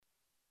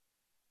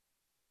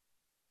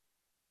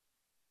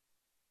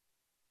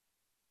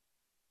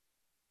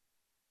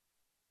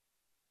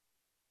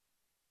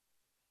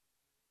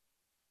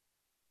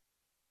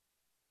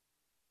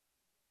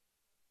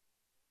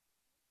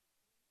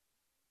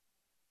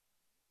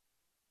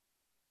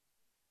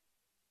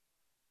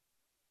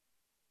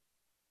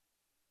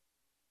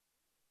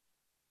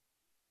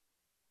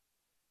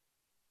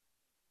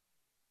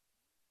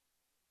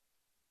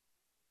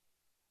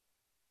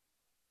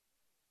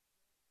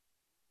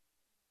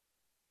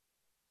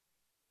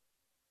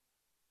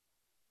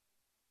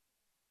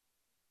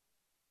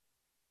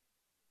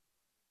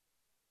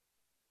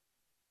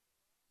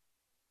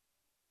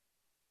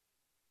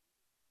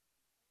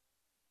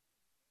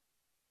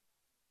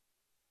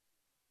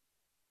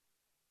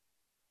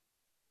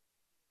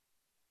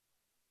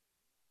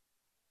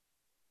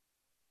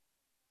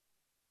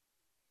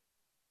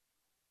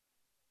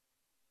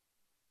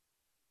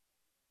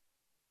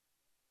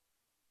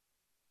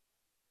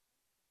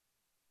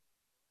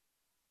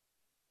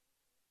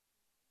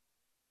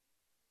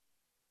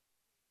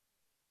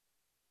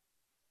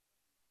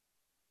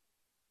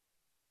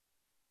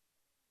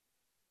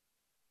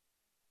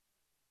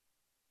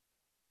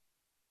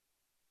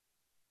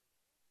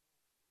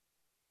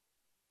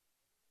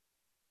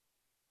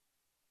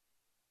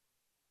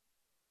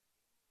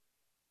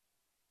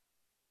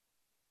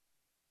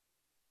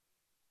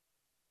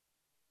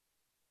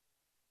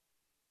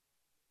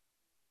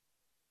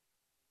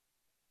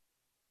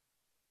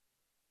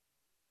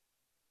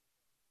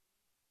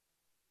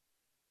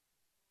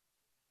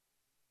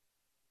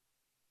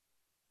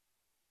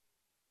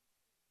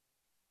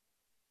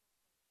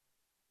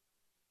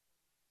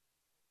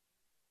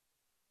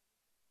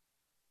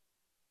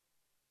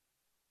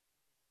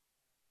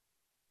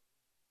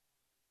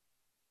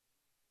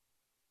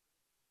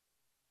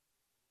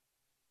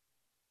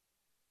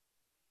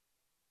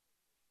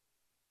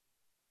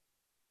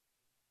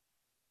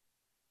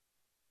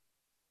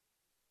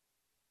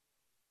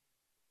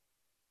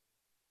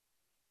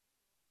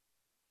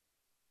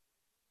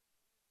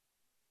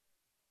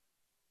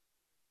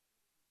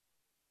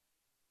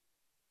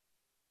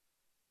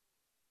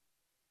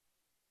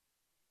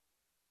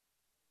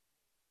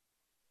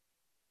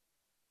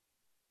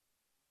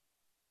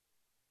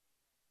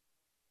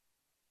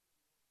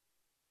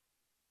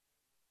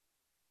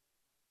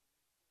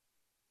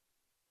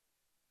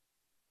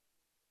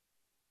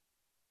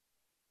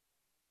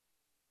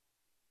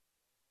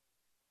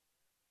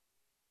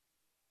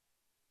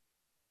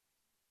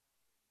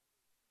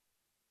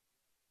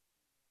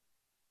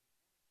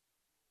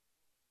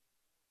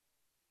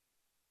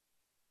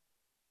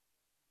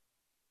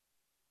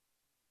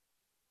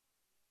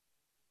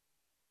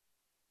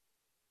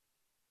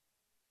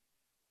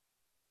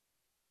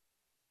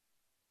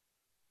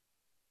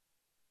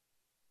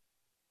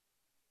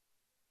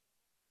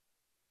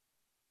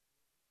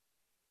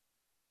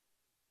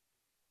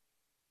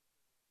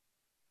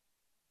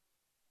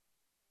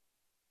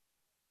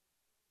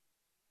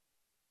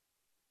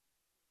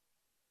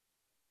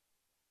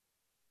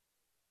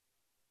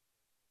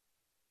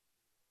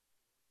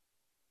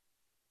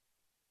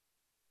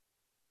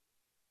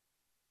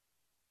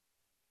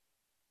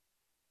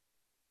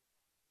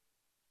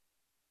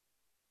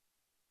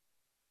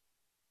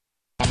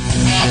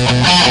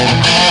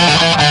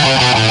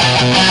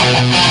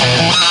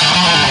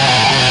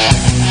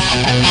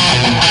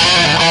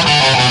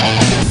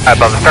Alright,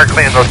 Bubba, start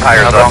cleaning those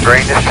tires up. On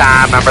green this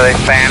time. Remember, they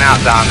fan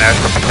out down there,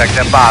 so protect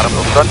that bottom.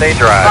 Sunday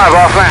drive. Alright,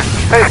 boss man.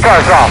 Hey,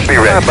 car's off. Be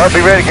ready. Bub, be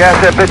ready. Gas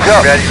that bitch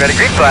up. Ready.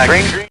 Green flag.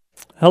 Green.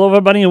 Hello,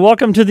 everybody, and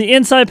welcome to the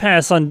Inside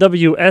Pass on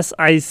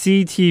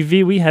WSIC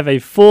TV. We have a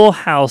full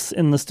house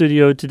in the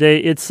studio today.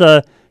 It's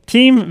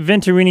Team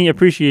Venturini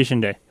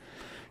Appreciation Day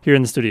here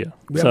in the studio.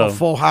 We have a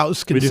full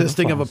house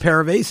consisting of a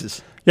pair of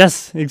aces.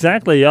 Yes,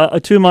 exactly.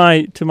 To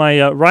my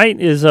right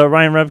is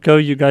Ryan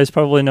Repko. You guys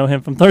probably know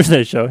him from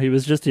Thursday's show. He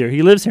was just here.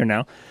 He lives here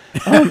now.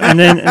 And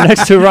then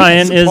next to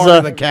Ryan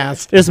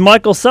is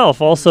Michael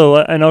Self, also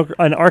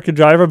an ARCA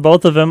driver.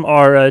 Both of them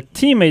are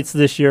teammates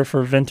this year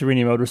for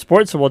Venturini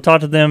Motorsports. So we'll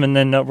talk to them, and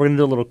then we're going to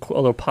do a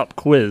little pop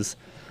quiz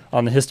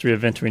on the history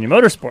of Venturini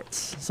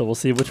Motorsports. So we'll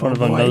see which one of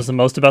them knows the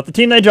most about the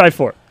team they drive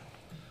for.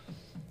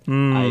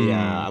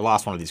 I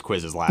lost one of these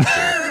quizzes last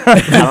year. I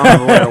don't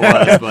remember where it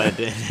was, but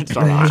it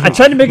started off. I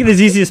tried to make it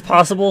as easy as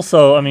possible,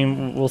 so I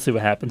mean we'll see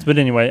what happens. But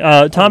anyway,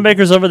 Tom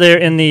Baker's over there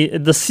in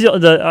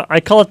the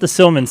I call it the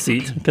Silman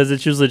seat because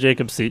it's usually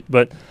Jacob's seat,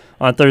 but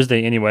on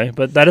Thursday anyway.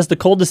 But that is the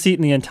coldest seat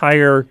in the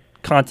entire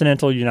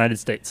continental United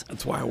States.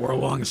 That's why I wore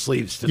long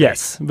sleeves today.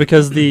 Yes,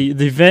 because the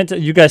vent,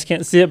 you guys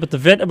can't see it, but the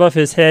vent above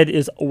his head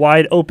is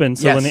wide open.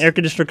 So when the air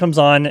conditioner comes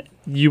on,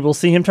 you will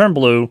see him turn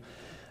blue.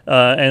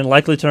 And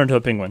likely turn into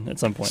a penguin at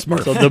some point.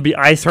 Smurf. So there'll be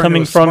ice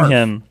coming from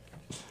him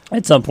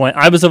at some point.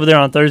 I was over there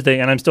on Thursday,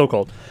 and I'm still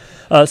cold.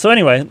 So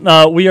anyway,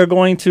 we are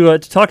going to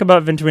talk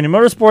about Venturini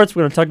Motorsports.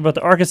 We're going to talk about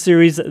the ARCA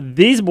Series.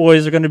 These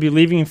boys are going to be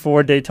leaving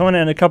for Daytona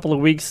in a couple of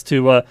weeks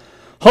to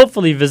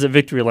hopefully visit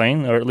Victory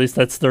Lane, or at least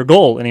that's their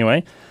goal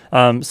anyway.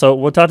 So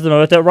we'll talk to them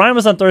about that. Ryan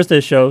was on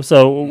Thursday's show,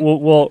 so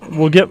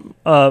we'll get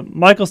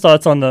Michael's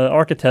thoughts on the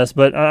ARCA test.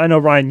 But I know,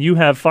 Ryan, you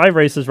have 5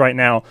 races right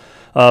now.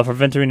 For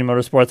Venturini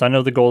Motorsports. I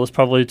know the goal is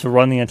probably to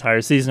run the entire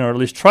season, or at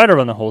least try to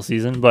run the whole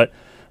season, but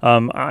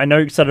I know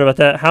you're excited about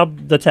that.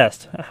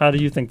 How do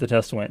you think the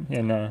test went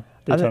in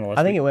Daytona?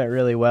 I think it went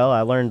really well.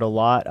 I learned a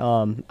lot.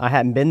 I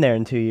hadn't been there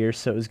in 2 years,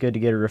 so it was good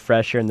to get a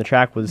refresher, and the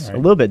track was a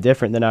little bit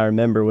different than I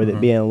remember, with it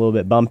being a little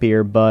bit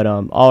bumpier, but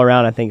all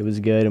around I think it was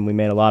good, and we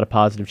made a lot of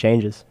positive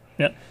changes.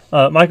 Yeah.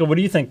 Michael, what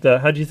do you think?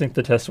 How do you think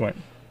the test went?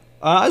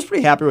 I was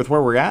pretty happy with where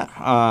we're at.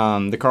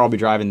 The car I'll be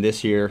driving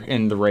this year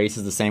in the race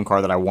is the same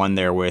car that I won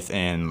there with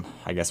in,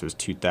 I guess it was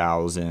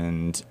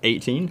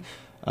 2018,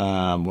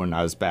 when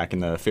I was back in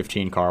the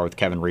 15 car with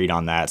Kevin Reed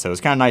on that. So it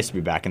was kind of nice to be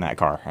back in that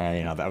car.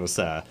 That was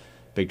a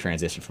big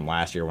transition from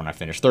last year when I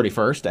finished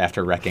 31st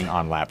after wrecking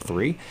on lap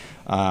 3.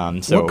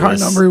 What car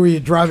number were you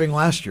driving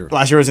last year?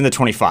 Last year was in the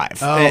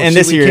 25. Oh, and so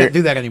this year can't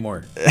do that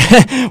anymore.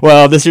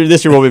 Well, this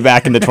year we'll be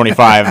back in the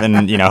 25,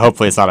 and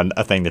hopefully it's not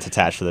a thing that's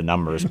attached to the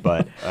numbers.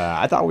 But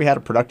I thought we had a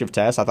productive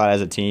test. I thought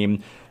as a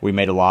team we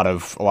made a lot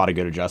of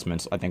good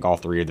adjustments. I think all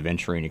 3 of the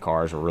Venturini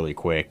cars were really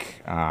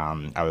quick.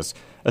 I was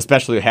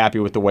especially happy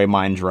with the way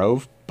mine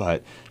drove,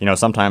 but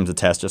sometimes the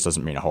test just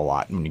doesn't mean a whole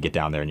lot when you get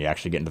down there and you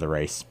actually get into the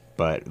race.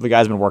 But the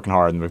guys have been working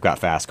hard, and we've got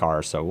fast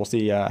cars, so we'll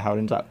see how it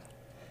ends up.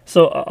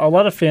 So a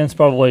lot of fans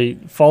probably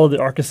follow the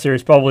ARCA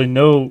Series, probably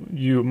know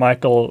you,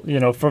 Michael,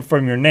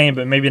 from your name,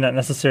 but maybe not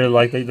necessarily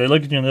like they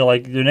look at you and they're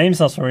like, your name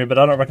sounds familiar, but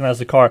I don't recognize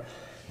the car.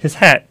 His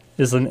hat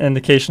is an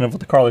indication of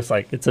what the car looks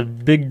like. It's a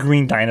big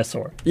green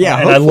dinosaur. Yeah,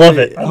 and I love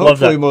it. I love that.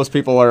 Hopefully most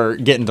people are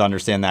getting to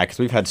understand that, because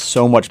we've had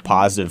so much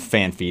positive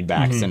fan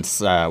feedback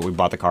since we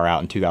bought the car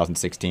out in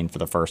 2016 for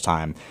the first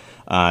time.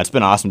 It's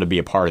been awesome to be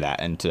a part of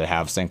that and to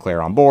have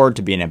Sinclair on board,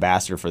 to be an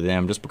ambassador for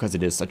them, just because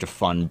it is such a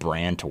fun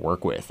brand to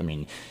work with. I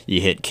mean, you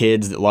hit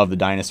kids that love the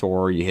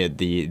dinosaur, you hit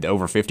the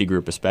over 50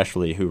 group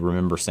especially, who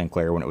remember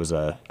Sinclair when it was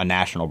a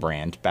national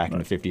brand back in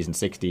the 50s and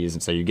 60s,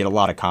 and so you get a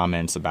lot of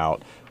comments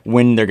about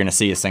when they're going to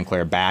see a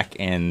Sinclair back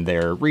in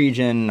their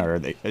region, or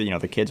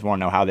the kids want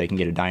to know how they can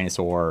get a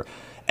dinosaur.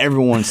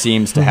 Everyone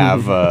seems to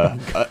have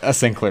a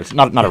Sinclair,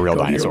 not a real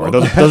dinosaur.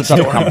 Those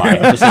stuff come by.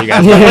 Just so you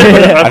guys know.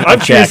 I'm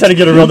curious how to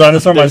get a real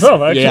dinosaur myself.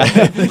 Actually,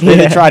 yeah,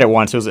 they tried it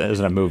once. It was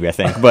in a movie, I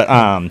think. But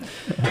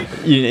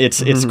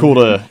it's cool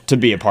to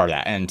be a part of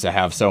that and to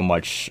have so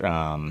much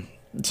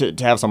to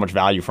have so much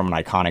value from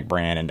an iconic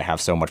brand and to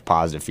have so much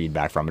positive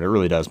feedback from it. It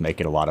really does make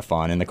it a lot of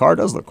fun, and the car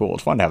does look cool.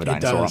 It's fun to have a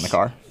dinosaur on the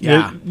car.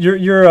 Yeah,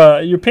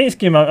 your paint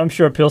scheme, I'm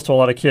sure, appeals to a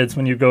lot of kids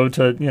when you go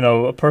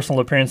to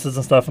personal appearances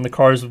and stuff, and the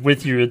car's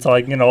with you. It's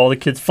like all the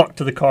kids flock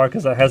to the car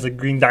because it has a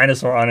green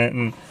dinosaur on it,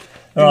 and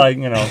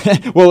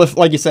Well,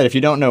 like you said, if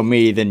you don't know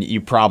me, then you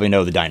probably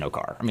know the Dino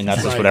car. I mean,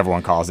 that's just what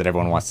everyone calls it.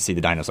 Everyone wants to see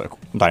the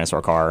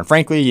dinosaur car. And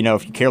frankly,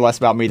 if you care less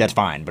about me, that's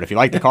fine. But if you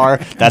like the car,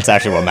 that's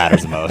actually what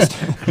matters the most.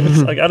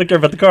 It's like, I don't care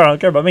about the car. I don't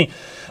care about me.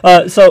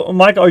 So,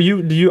 Mike, are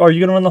you going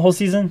to run the whole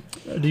season?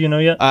 Do you know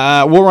yet?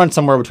 We'll run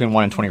somewhere between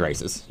 1 and 20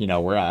 races.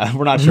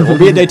 We're not sure. We'll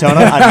be at Daytona.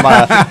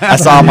 I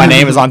saw my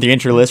name is on the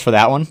entry list for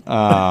that one,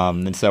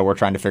 and so we're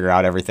trying to figure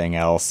out everything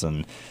else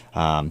and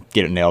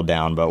get it nailed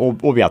down. But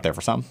we'll be out there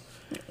for some.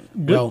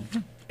 Well,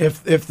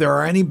 if there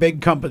are any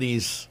big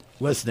companies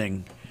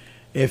listening,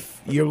 if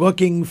you're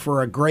looking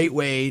for a great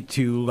way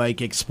to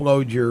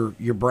explode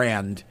your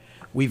brand,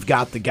 we've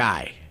got the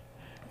guy.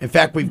 In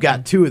fact, we've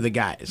got two of the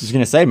guys. I was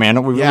going to say,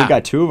 man, we've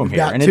got two of them We've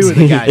here. got And two of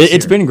the guys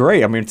it's here. been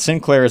great. I mean,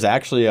 Sinclair is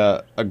actually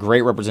a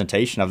great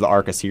representation of the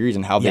ARCA series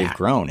and how they've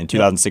grown. In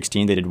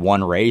 2016, they did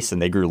one race,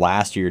 and they grew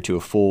last year to a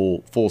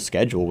full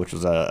schedule, which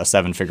was a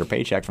 7-figure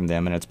paycheck from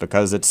them, and it's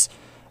because it's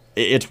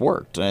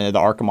worked. The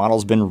ARCA model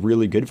has been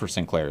really good for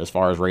Sinclair as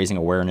far as raising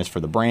awareness for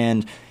the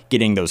brand,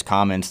 getting those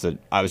comments that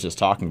I was just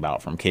talking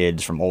about from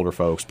kids, from older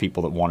folks,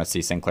 people that want to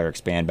see Sinclair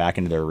expand back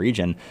into their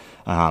region.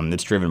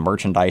 It's driven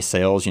merchandise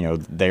sales. You know,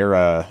 they're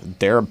a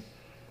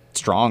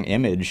strong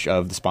image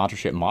of the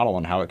sponsorship model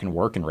and how it can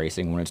work in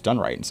racing when it's done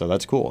right. And so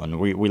that's cool. And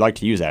we like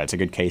to use that. It's a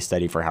good case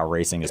study for how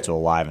racing is still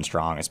alive and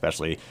strong,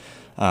 especially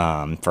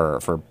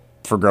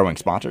for growing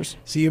sponsors.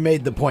 So you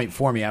made the point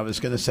for me. I was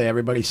going to say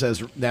everybody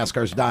says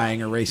NASCAR's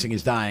dying or racing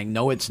is dying.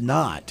 No, it's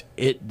not.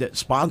 The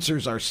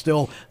sponsors are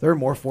still, there are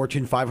more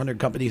Fortune 500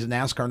 companies in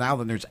NASCAR now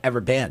than there's ever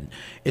been.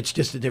 It's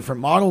just a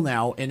different model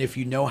now, and if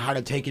you know how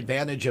to take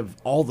advantage of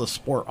all the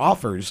sport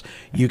offers,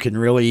 you can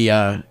really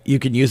you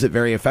can use it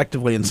very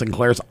effectively, and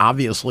Sinclair's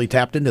obviously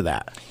tapped into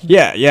that.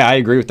 Yeah, I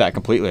agree with that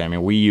completely. I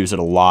mean, we use it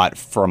a lot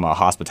from a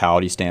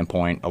hospitality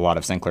standpoint. A lot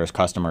of Sinclair's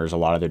customers, a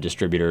lot of their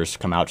distributors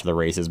come out to the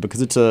races because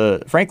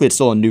frankly, it's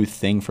still a new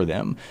thing for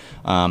them.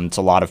 It's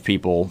a lot of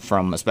people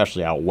from,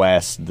 especially out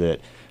west,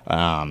 that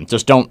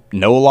just don't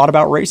know a lot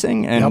about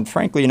racing. And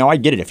frankly, I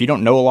get it. If you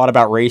don't know a lot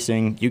about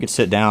racing, you can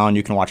sit down,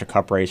 you can watch a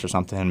cup race or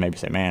something and maybe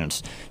say, man,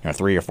 it's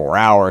 3 or 4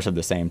 hours of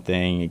the same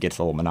thing. It gets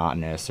a little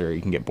monotonous or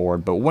you can get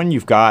bored. But when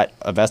you've got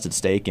a vested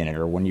stake in it,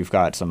 or when you've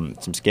got some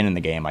skin in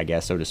the game, I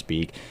guess, so to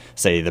speak,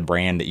 say the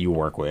brand that you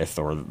work with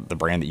or the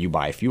brand that you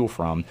buy fuel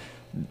from,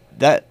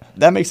 that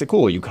makes it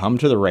cool. You come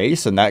to the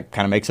race, and that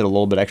kind of makes it a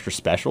little bit extra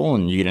special,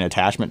 and you get an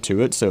attachment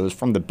to it. So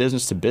from the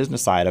business to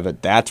business side of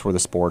it, that's where the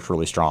sport's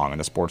really strong and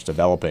the sport's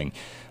developing.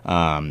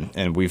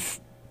 And we've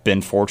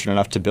been fortunate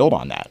enough to build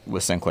on that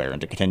with Sinclair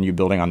and to continue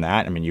building on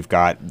that. I mean, you've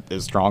got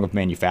as strong of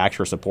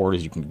manufacturer support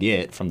as you can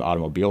get from the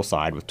automobile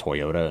side with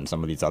Toyota and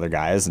some of these other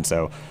guys. And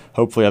so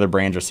hopefully other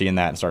brands are seeing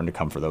that and starting to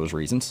come for those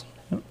reasons.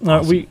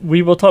 Awesome.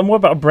 We will talk more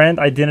about brand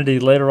identity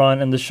later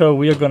on in the show.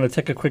 We are going to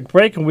take a quick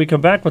break, and when we come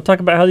back, we'll talk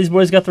about how these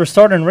boys got their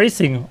start in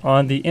racing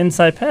on the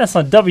Inside Pass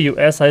on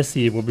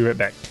WSIC. We'll be right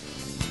back.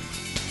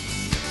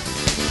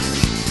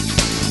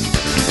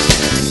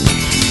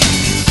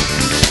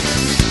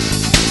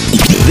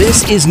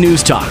 This is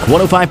News Talk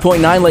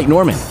 105.9 Lake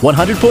Norman,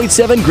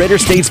 100.7 Greater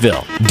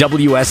Statesville,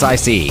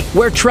 WSIC,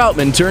 where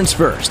Troutman turns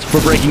first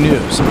for breaking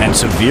news and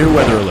severe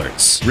weather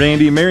alerts.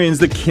 Randy Marion's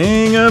the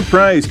king of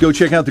price. Go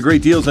check out the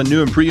great deals on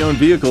new and pre-owned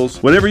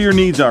vehicles. Whatever your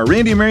needs are,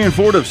 Randy Marion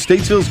Ford of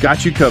Statesville's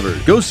got you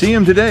covered. Go see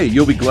him today.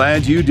 You'll be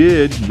glad you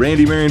did.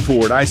 Randy Marion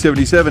Ford,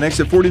 I-77,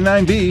 exit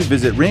 49B.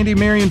 Visit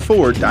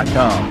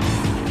randymarionford.com.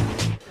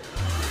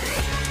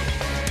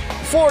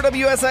 For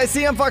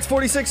WSIC, I'm Fox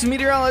 46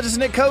 meteorologist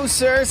Nick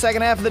Koser.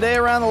 Second half of the day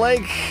around the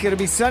lake. Going to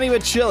be sunny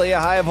but chilly,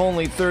 a high of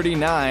only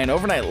 39.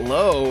 Overnight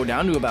low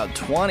down to about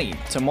 20.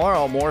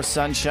 Tomorrow, more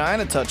sunshine,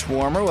 a touch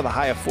warmer with a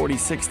high of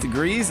 46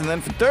 degrees. And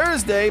then for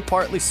Thursday,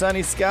 partly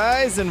sunny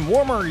skies and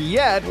warmer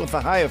yet with a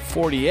high of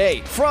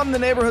 48. From the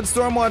Neighborhood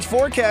Stormwatch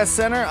Forecast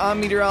Center, I'm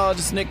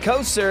meteorologist Nick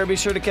Koser. Be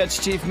sure to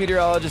catch Chief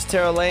Meteorologist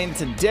Tara Lane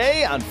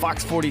today on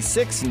Fox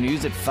 46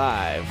 News at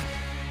 5.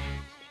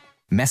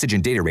 Message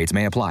and data rates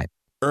may apply.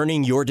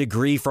 Earning your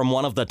degree from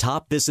one of the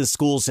top business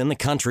schools in the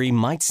country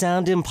might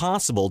sound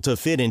impossible to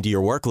fit into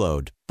your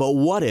workload. But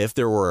what if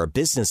there were a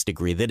business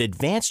degree that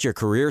advanced your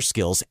career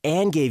skills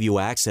and gave you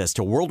access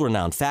to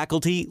world-renowned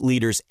faculty,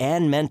 leaders,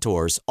 and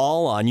mentors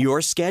all on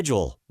your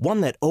schedule? One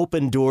that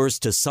opened doors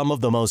to some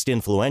of the most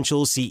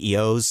influential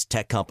CEOs,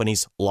 tech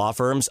companies, law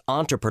firms,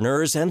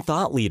 entrepreneurs, and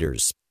thought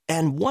leaders.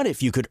 And what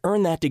if you could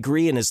earn that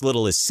degree in as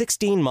little as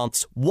 16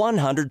 months,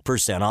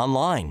 100%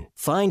 online?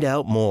 Find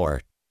out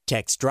more.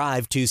 Text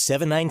DRIVE to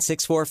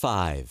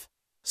 79645.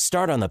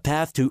 Start on the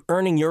path to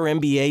earning your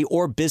MBA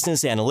or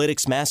Business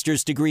Analytics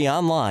Master's degree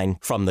online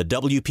from the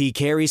W.P.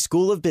 Carey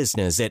School of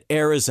Business at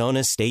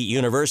Arizona State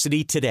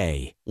University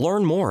today.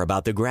 Learn more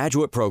about the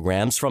graduate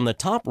programs from the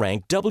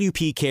top-ranked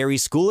W.P. Carey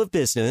School of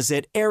Business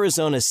at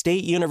Arizona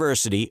State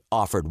University,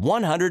 offered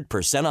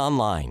 100%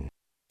 online.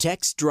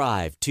 Text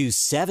DRIVE to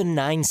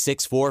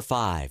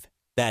 79645.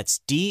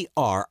 That's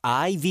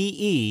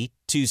DRIVE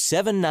to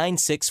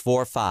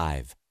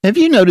 79645. Have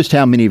you noticed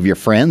how many of your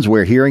friends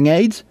wear hearing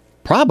aids?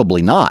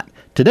 Probably not.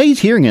 Today's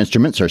hearing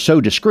instruments are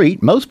so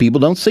discreet, most people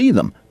don't see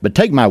them. But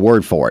take my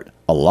word for it,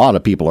 a lot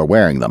of people are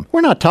wearing them.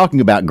 We're not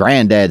talking about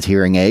granddad's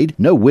hearing aid,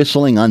 no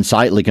whistling,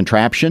 unsightly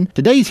contraption.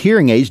 Today's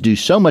hearing aids do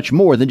so much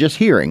more than just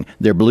hearing.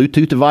 They're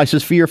Bluetooth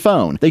devices for your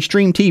phone. They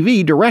stream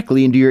TV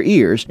directly into your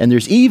ears, and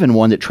there's even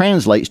one that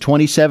translates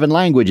 27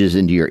 languages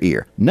into your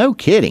ear. No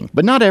kidding.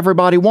 But not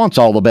everybody wants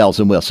all the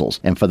bells and whistles.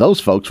 And for those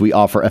folks, we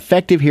offer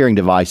effective hearing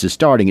devices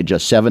starting at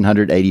just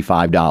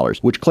 $785,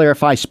 which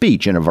clarify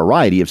speech in a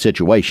variety of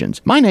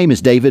situations. My name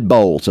is David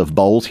Bowles of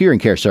Bowles Hearing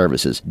Care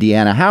Services.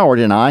 Deanna Howard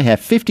and I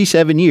have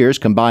 57 years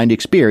combined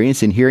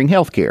experience in hearing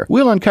healthcare.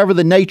 We'll uncover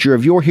the nature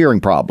of your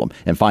hearing problem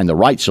and find the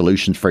right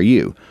solutions for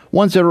you,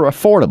 ones that are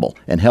affordable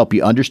and help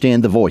you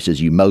understand the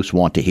voices you most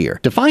want to hear.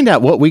 To find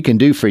out what we can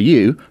do for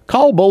you,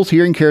 call Bowles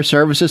Hearing Care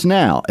Services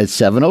now at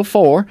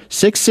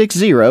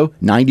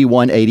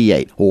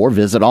 704-660-9188 or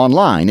visit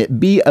online at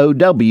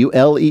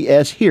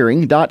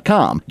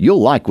bowleshearing.com.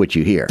 You'll like what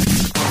you hear.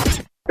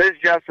 This is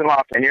Justin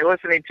Lofton, and you're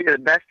listening to the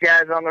best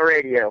guys on the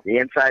radio, the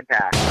Inside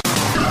Pass.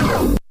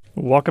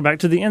 Welcome back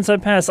to the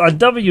Inside Pass on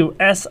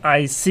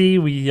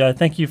WSIC. We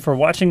thank you for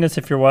watching us.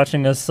 If you're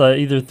watching us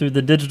either through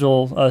the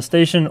digital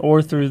station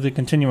or through the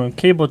continuum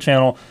cable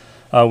channel,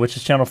 which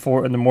is Channel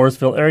 4 in the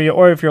Mooresville area,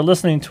 or if you're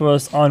listening to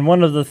us on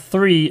one of the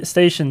 3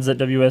 stations that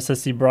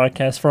WSIC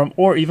broadcasts from,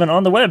 or even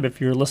on the web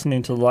if you're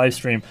listening to the live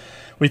stream.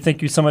 We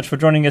thank you so much for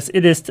joining us.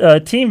 It is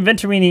Team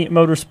Venturini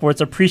Motorsports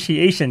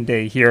Appreciation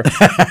Day here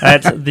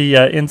at the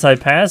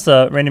Inside Pass.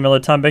 Randy Miller,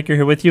 Tom Baker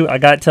here with you. I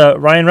got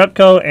Ryan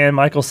Repko and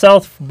Michael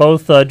Self,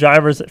 both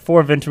drivers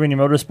for Venturini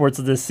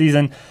Motorsports this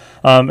season.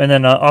 And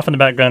then off in the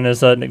background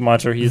is Nick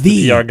Moncher. He's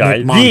the PR guy.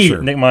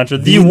 Nick Moncher.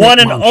 The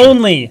one and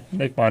only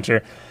Nick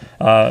Moncher.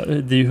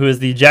 Who is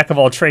the jack of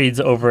all trades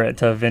over at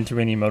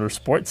Venturini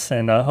Motorsports,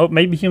 and hope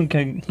maybe he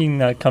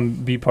can come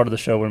be part of the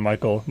show when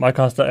Michael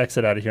has to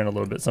exit out of here in a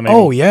little bit. So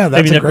maybe, that's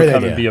maybe a great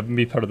come idea. And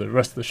be part of the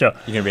rest of the show.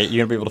 You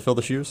gonna be able to fill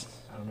the shoes?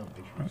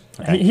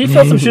 He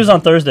filled some shoes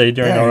on Thursday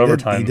during our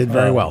overtime. He did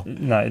very well.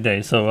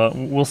 Day. So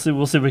we'll see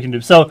what we can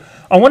do. So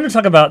I wanted to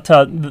talk about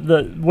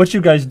what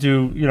you guys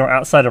do,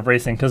 outside of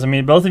racing, because I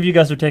mean both of you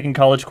guys are taking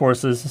college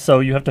courses,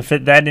 so you have to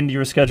fit that into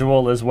your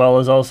schedule as well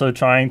as also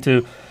trying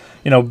to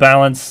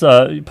balance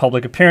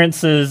public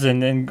appearances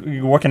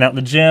and working out in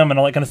the gym and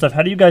all that kind of stuff.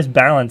 How do you guys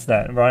balance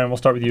that? Ryan, we'll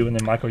start with you, and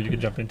then Michael, you can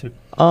jump into.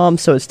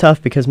 So it's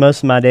tough because most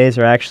of my days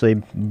are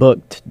actually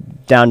booked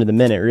down to the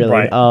minute, really.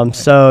 Right.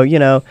 So,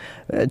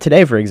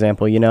 today, for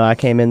example, I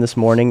came in this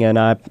morning and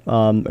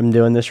I'm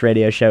doing this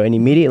radio show, and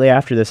immediately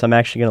after this, I'm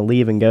actually going to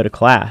leave and go to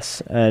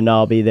class, and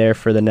I'll be there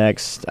for the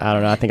next,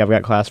 I think I've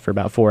got class for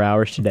about 4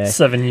 hours today.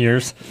 7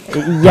 years.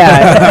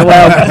 Yeah,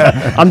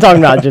 well, I'm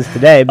talking about just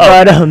today,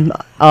 but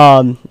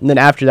then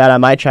after that, I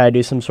might try to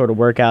do some sort of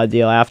workout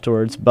deal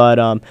afterwards, but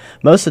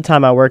most of the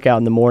time I work out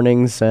in the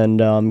mornings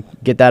and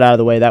get that out of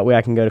the way. That way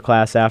I can go to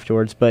class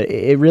afterwards, but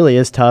it really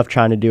is tough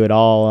trying to do it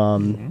all,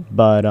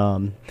 but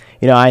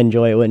I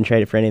enjoy it. Wouldn't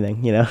trade it for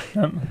anything,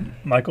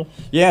 Michael?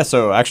 Yeah,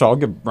 so actually I'll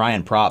give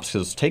Ryan props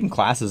because taking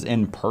classes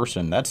in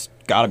person, that's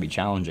got to be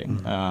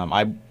challenging.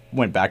 I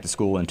went back to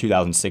school in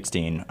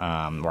 2016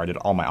 where I did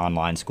all my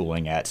online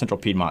schooling at Central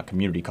Piedmont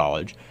Community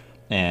College.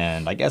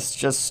 And I guess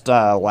just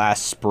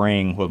last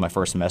spring was my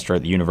first semester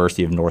at the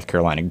University of North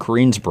Carolina,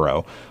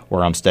 Greensboro,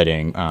 where I'm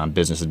studying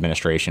business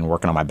administration,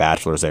 working on my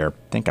bachelor's there. I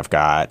think I've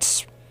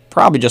got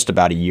probably just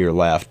about a year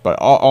left, but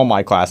all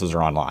my classes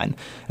are online.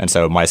 And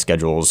so my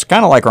schedule is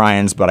kind of like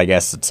Ryan's, but I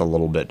guess it's a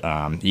little bit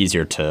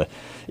easier to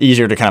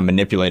kind of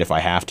manipulate if I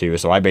have to.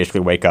 So I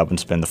basically wake up and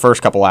spend the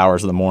first couple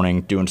hours of the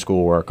morning doing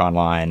schoolwork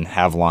online,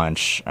 have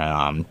lunch,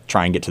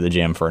 try and get to the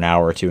gym for an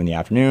hour or two in the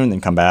afternoon, then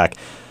come back.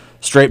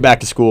 Straight back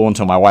to school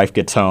until my wife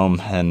gets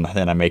home, and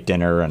then I make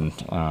dinner and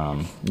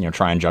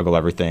try and juggle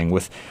everything.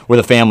 With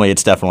a family,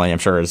 it's definitely, I'm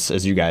sure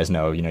as you guys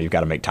know, you've got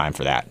to make time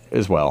for that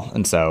as well.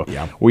 And so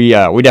we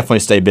definitely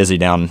stay busy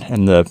down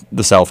in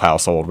the Self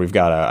household. We've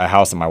got a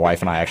house that my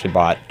wife and I actually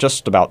bought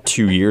just about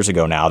 2 years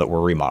ago now that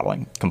we're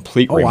remodeling,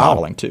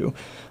 remodeling too.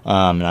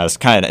 And it was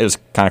kind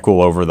of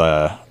cool over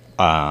the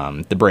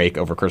break,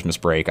 over Christmas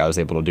break. I was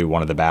able to do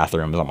one of the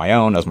bathrooms on my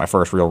own. That was my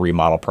first real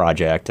remodel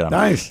project.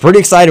 Nice. Pretty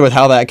excited with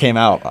how that came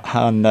out,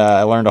 and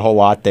I learned a whole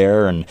lot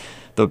there. And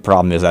the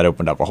problem is that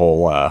opened up a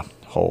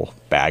whole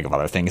bag of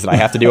other things that I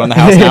have to do on the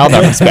house now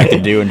that I'm expected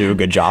to do and do a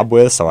good job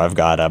with. So I've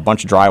got a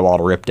bunch of drywall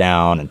to rip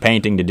down and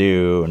painting to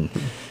do, and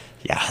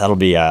yeah, that'll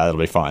be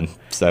fun.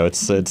 So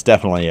it's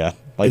definitely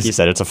like you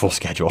said, it's a full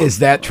schedule. Is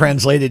that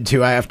translated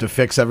to I have to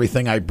fix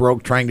everything I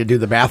broke trying to do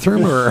the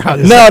bathroom, or how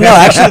does No,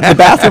 actually, the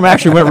bathroom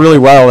actually went really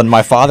well, and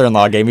my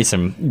father-in-law gave me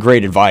some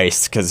great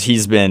advice because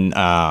he's been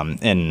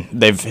and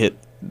they've hit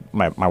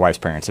my wife's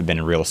parents have been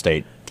in real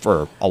estate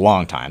for a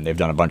long time. They've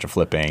done a bunch of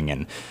flipping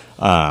and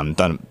done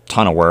a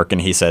ton of work,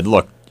 and he said,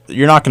 look,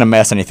 you're not going to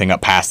mess anything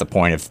up past the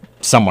point of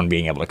someone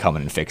being able to come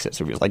in and fix it.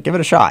 So he was like, give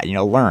it a shot,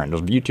 learn.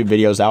 There's YouTube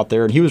videos out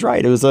there, and he was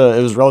right. It was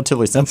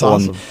relatively simple.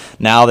 That's awesome.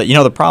 And now that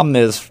the problem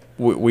is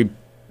we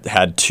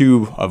had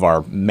 2 of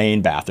our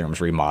main bathrooms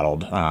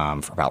remodeled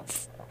for about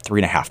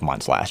 3.5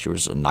 months last year. It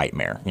was a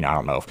nightmare. I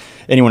don't know if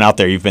anyone out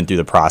there, you've been through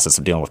the process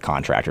of dealing with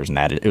contractors and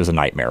that. It was a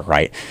nightmare,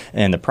 right?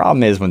 And the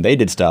problem is when they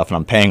did stuff and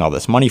I'm paying all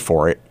this money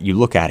for it, you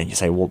look at it and you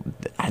say, well,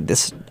 I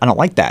don't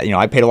like that.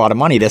 I paid a lot of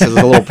money. This is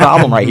a little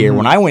problem right here.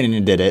 When I went in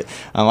and did it,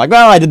 I'm like,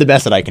 well, I did the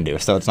best that I can do.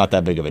 So it's not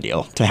that big of a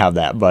deal to have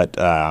that. But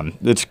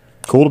it's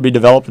cool to be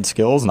developing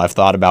skills, and I've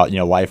thought about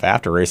life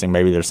after racing.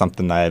 Maybe there's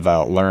something that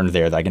I've learned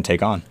there that I can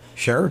take on.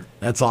 Sure,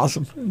 that's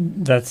awesome.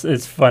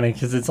 It's funny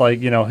because it's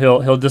like,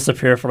 he'll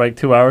disappear for like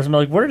 2 hours and be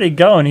like, where did he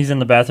go? And he's in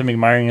the bathroom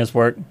admiring his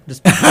work.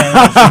 Just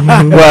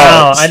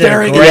wow, I did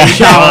a great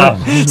job.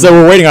 So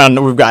we're waiting on.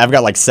 I've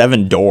got like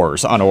 7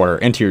 doors on order,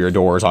 interior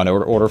doors on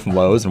order from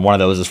Lowe's, and one of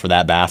those is for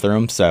that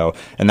bathroom. So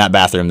in that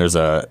bathroom, there's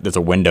a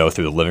window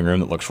through the living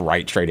room that looks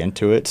right straight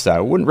into it. So I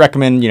wouldn't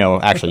recommend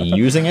actually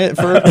using it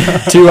for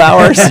 2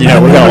 hours. We've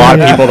got a lot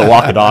of people that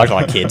walk the dogs, a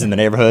lot of kids in the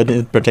neighborhood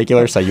in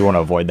particular. So you want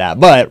to avoid that.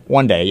 But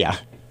one day, yeah.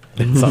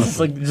 It's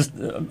like just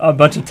a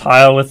bunch of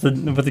tile with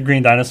the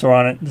green dinosaur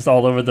on it, just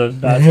all over the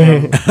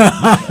bathroom.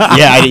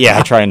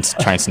 I try and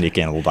sneak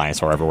in a little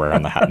dinosaur everywhere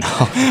on the hat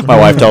now. My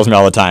wife tells me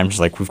all the time, she's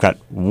like, we've got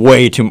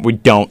way too. We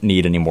don't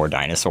need any more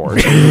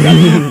dinosaurs. We've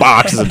got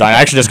boxes of dinosaurs.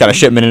 I actually just got a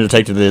shipment in to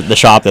take to the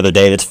shop the other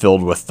day that's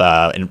filled with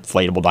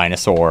inflatable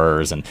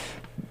dinosaurs and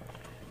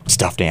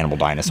stuffed animal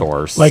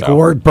dinosaurs. Like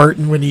Ward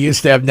Burton when he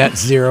used to have Net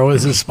Zero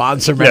as his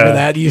sponsor. Remember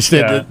that? He used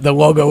to the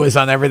logo was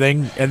on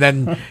everything, and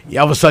then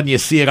all of a sudden you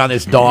see it on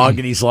his dog,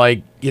 and he's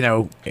like,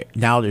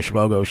 now this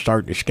logo is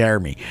starting to scare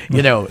me.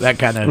 That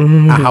kind of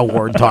how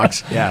Ward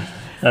talks. Yeah.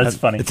 That's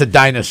funny. It's a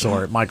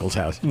dinosaur at Michael's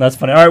house. That's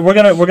funny. All right,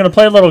 we're gonna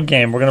play a little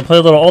game. We're gonna play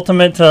a little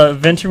ultimate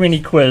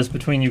Venturini quiz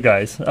between you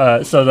guys.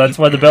 So that's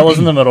why the bell is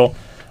in the middle.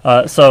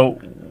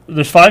 So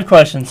there's 5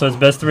 questions, so it's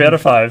best 3 out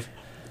of 5.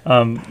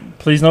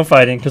 Please no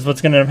fighting, because what's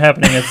going to end up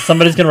happening is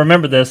somebody's going to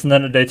remember this, and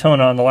then at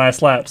Daytona on the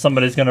last lap,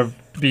 somebody's going to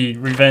be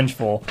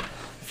revengeful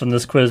from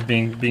this quiz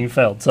being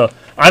failed. So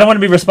I don't want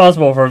to be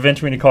responsible for a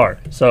Venturini car.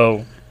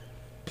 So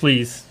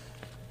please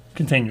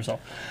contain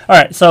yourself. All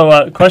right.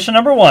 So question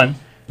number 1: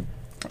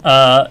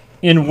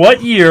 in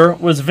what year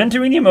was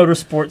Venturini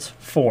Motorsports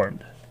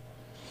formed?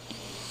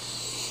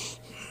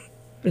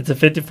 It's a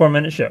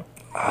 54-minute show.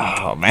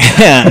 Oh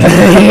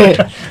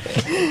man!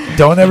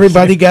 Don't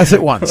everybody guess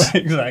at once.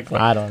 Exactly.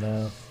 I don't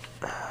know.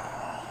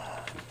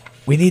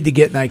 We need to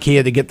get an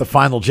IKEA to get the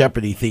Final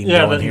Jeopardy theme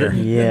going here.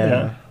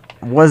 Yeah.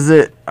 Was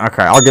it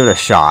okay? I'll give it a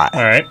shot.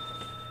 All right.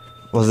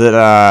 Was it?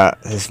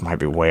 This might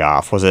be way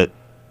off. Was it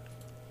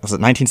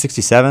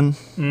 1967?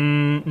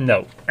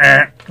 No.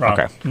 Wrong.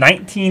 Okay.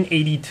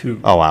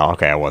 1982. Oh wow.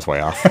 Okay, I was way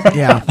off.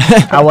 Yeah.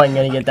 I wasn't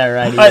gonna get that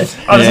right I either. was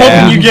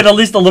hoping you get at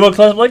least a little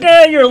close. Like,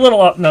 you're a little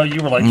off. No,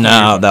 you were like.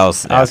 No, that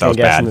was I was gonna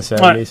guess bad. in the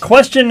 70s. All right,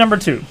 question number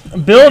 2.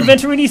 Bill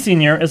Venturini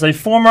Sr. is a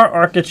former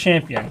ARCA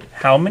champion.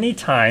 How many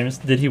times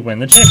did he win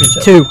the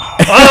championship? 2.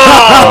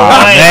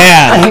 Oh,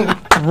 Man.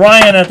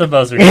 Ryan at the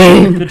buzzer.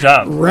 Good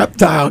job.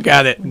 Reptile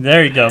got it.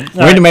 There you go.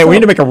 We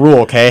need to make a rule,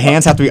 okay?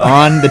 Hands have to be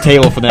on the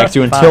table for the next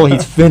 2 until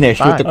he's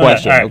finished with the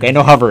question. All right. Okay,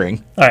 no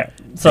hovering. All right.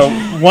 So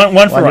one for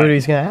I knew what Ryan. he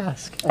was gonna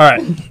ask. All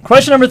right.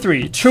 Question number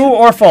 3. True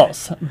or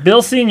false?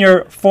 Bill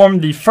Sr.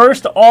 formed the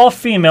first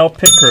all-female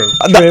pit crew.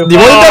 You wasn't done with the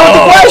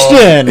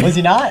question. Was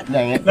he not?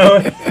 Dang it.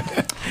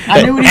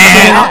 I knew what he was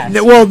gonna ask.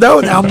 Well, no.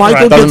 Now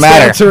Michael Doesn't gets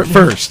matter. to answer it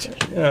first.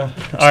 All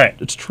right.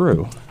 It's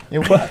true.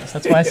 It was.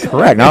 That's why I said.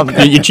 Correct. No,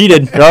 you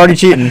cheated. You're already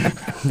cheating.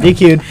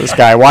 DQ'd. This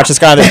guy. Watch this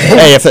guy.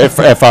 Hey, if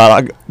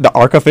the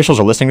ARC officials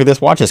are listening to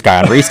this, watch this guy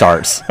on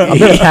restarts. I'm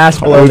gonna pass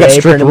below We the got apron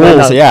strict and win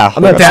rules. the- Yeah.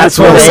 I'm gonna pass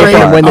below the apron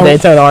and win the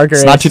Daytona ARC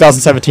race. It's not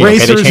 2017. Okay, they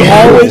Racers changed the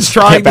always rules.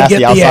 trying Can't to pass get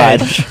the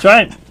outside. edge. That's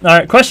right. All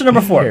right. Question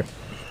number 4.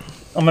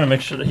 I'm going to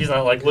make sure that he's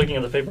not looking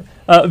at the paper.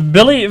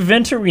 Billy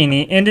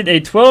Venturini ended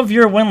a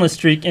 12-year winless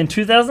streak in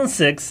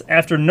 2006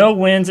 after no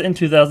wins in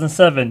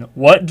 2007.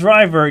 What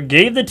driver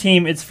gave the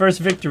team its first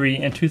victory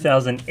in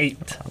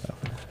 2008?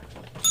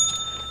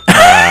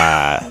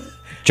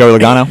 Joey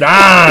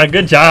Logano.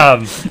 Good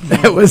job.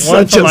 That was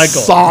One such for a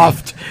Michael.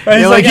 soft. And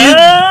he's like,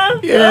 yeah.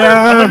 I'm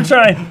going to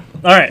try.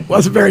 All right.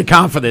 Wasn't very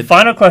confident.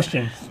 Final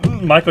question.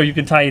 Michael, you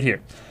can tie it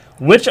here.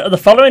 Which of the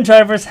following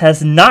drivers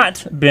has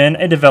not been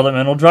a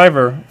developmental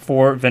driver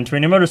for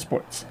Venturini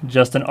Motorsports?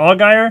 Justin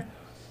Allgaier,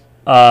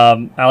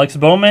 Alex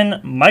Bowman,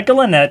 Michael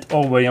Annett,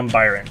 or William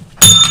Byron?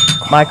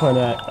 Michael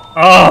Annett.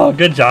 Oh,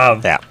 good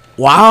job. Yeah.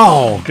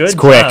 Wow. Good It's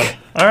quick. job.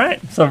 All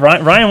right. So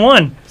Ryan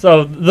won.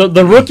 So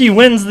the rookie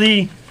wins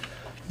the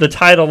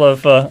title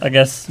of, I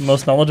guess,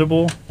 most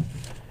knowledgeable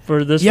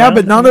for this Yeah,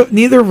 round. but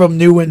neither of them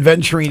knew when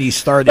Venturini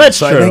started. That's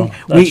so true. I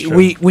think That's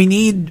true. we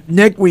need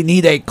Nick. We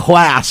need a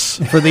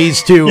class for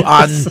these two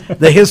on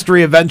the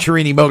history of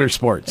Venturini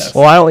Motorsports. Yes.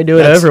 Well, why don't we do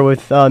it That's- over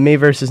with me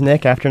versus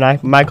Nick after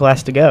Michael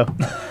has to go?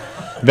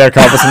 Better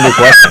come up with some new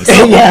questions.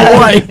 Yeah.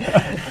 Boy.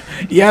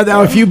 Yeah.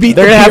 Now, if you beat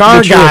They're the gonna PR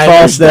have to be true or guy,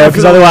 false though,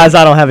 because otherwise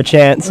I don't have a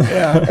chance.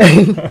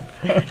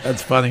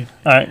 that's funny.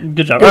 All right.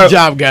 Good job. Good All right.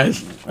 job,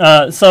 guys.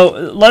 So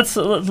let's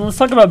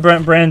talk about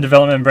brand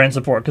development and brand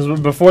support, because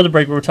before the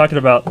break we were talking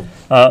about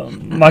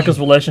Michael's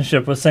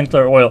relationship with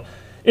Sinclair Oil.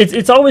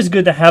 It's always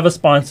good to have a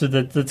sponsor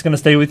that's going to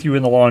stay with you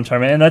in the long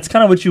term, and that's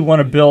kind of what you want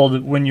to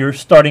build when you're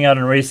starting out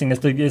in racing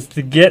is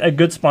to get a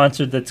good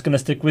sponsor that's going to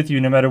stick with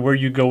you no matter where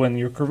you go in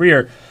your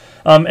career.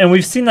 And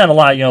we've seen that a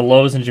lot.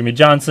 Lowe's and Jimmy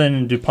Johnson,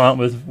 and DuPont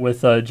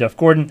with Jeff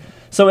Gordon.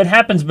 So it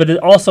happens, but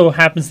it also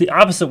happens the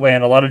opposite way,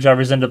 and a lot of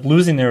drivers end up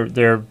losing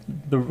the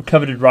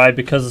coveted ride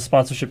because of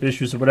sponsorship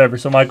issues or whatever.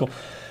 So, Michael,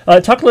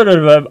 talk a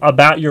little bit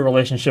about your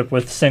relationship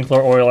with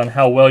Sinclair Oil and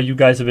how well you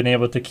guys have been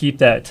able to keep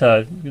that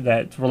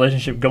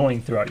relationship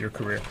going throughout your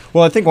career.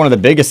 Well, I think one of the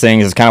biggest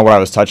things is kind of what I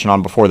was touching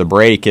on before the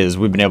break is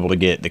we've been able to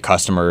get the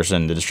customers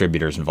and the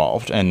distributors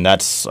involved, and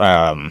that's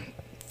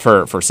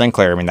for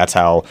Sinclair. I mean, that's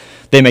how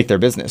they make their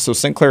business. So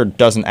Sinclair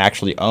doesn't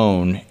actually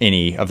own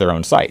any of their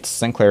own sites.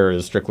 Sinclair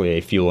is strictly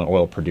a fuel and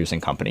oil producing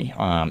company.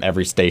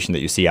 Every station that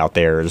you see out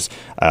there is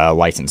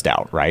licensed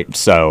out, right?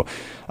 So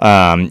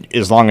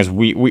as long as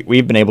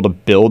we've been able to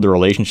build the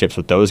relationships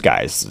with those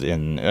guys,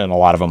 and a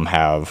lot of them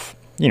have,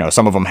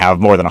 some of them have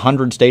more than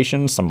 100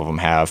 stations, some of them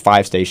have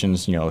 5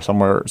 stations,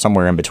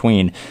 somewhere in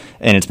between,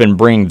 and it's been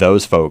bringing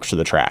those folks to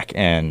the track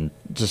and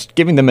just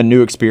giving them a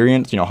new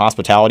experience,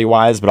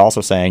 hospitality-wise, but also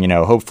saying,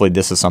 hopefully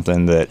this is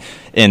something that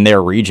in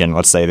their region,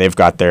 let's say they've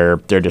got their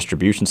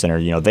distribution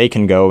center, they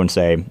can go and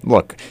say,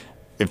 look,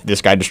 if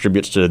this guy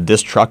distributes to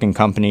this trucking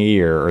company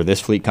or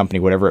this fleet company,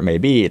 whatever it may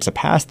be, it's a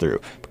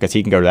pass-through because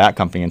he can go to that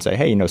company and say,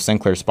 hey,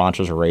 Sinclair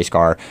sponsors a race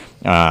car.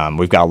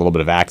 We've got a little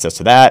bit of access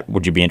to that.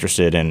 Would you be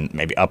interested in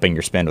maybe upping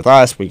your spend with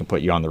us? We can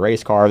put you on the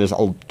race car. There's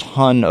a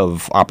ton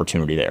of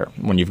opportunity there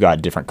when you've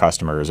got different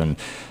customers and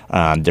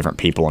different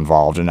people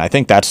involved. And I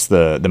think that's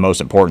the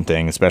most important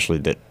thing, especially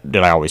that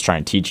I always try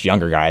and teach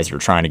younger guys who are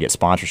trying to get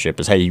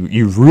sponsorship is, hey,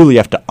 you really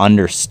have to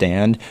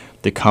understand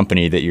the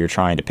company that you're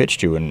trying to pitch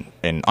to and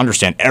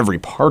understand every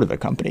part of the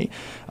company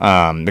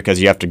because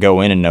you have to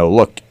go in and know,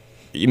 look,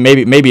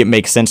 maybe it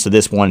makes sense to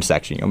this one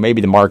section. Maybe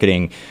the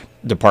marketing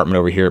department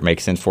over here it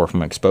makes sense for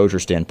from an exposure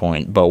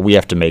standpoint, but we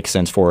have to make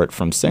sense for it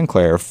from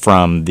Sinclair,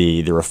 from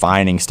the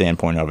refining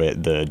standpoint of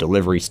it, the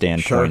delivery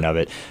standpoint of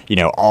it,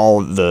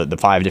 all the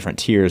 5 different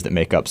tiers that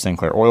make up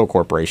Sinclair Oil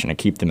Corporation and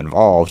keep them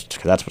involved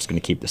because that's what's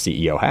going to keep the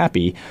CEO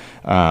happy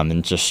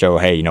and just show,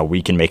 hey,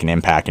 we can make an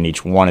impact in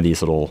each one of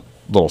these little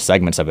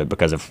segments of it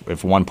because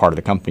if one part of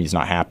the company is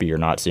not happy or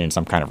not seeing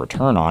some kind of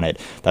return on it,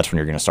 that's when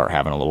you're going to start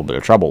having a little bit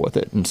of trouble with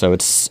it. And so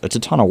it's a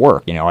ton of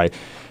work.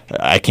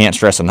 I can't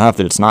stress enough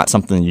that it's not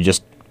something you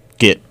just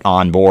get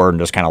on board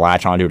and just kind of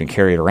latch onto it and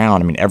carry it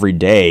around. I mean, every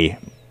day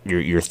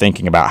you're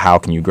thinking about how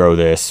can you grow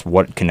this?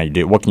 What can I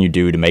do? What can you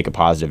do to make a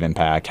positive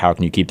impact? How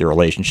can you keep the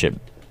relationship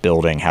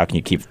building? How can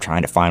you keep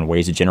trying to find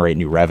ways to generate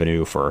new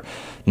revenue for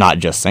not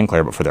just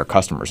Sinclair, but for their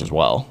customers as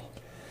well?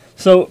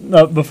 So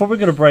before we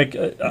go to break,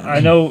 I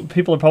know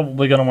people are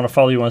probably going to want to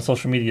follow you on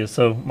social media.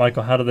 So,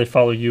 Michael, how do they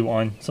follow you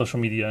on social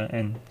media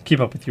and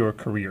keep up with your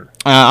career?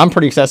 I'm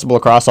pretty accessible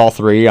across all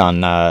 3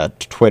 on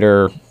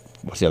Twitter.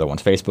 What's the other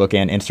ones? Facebook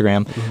and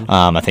Instagram.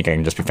 Mm-hmm. I think I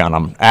can just be found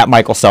on at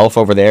Michael Self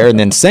over there. And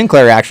then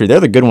Sinclair, actually,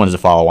 they're the good ones to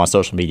follow on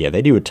social media.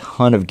 They do a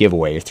ton of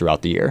giveaways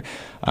throughout the year.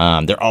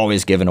 They're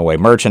always giving away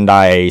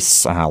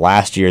merchandise.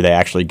 Last year, they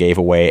actually gave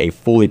away a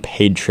fully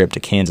paid trip to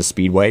Kansas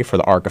Speedway for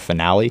the ARCA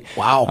finale.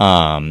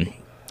 Wow.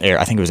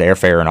 I think it was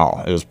airfare and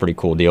all. It was a pretty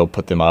cool deal.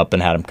 Put them up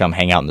and had them come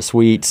hang out in the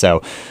suite.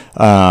 So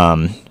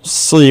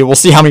we'll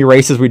see how many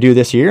races we do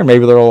this year.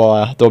 Maybe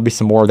there'll be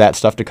some more of that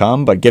stuff to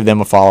come. But give them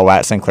a follow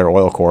at Sinclair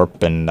Oil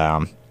Corp and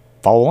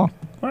follow along.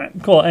 All right,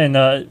 cool.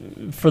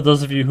 And for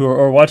those of you who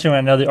are watching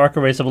right now, the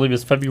ARCA race, I believe,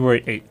 is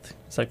February 8th.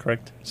 Is that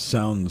correct?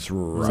 Sounds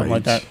right. Something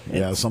like that.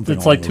 Yeah, something.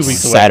 It's like 2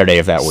 weeks away. Saturday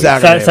of that week.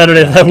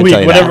 Saturday of that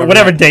week,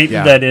 whatever date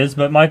that is.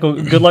 But Michael,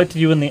 good luck to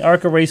you in the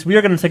ARCA race. We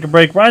are going to take a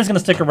break. Ryan's going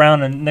to stick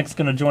around, and Nick's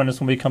going to join us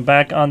when we come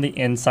back on the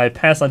Inside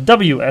Pass on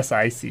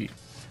WSIC.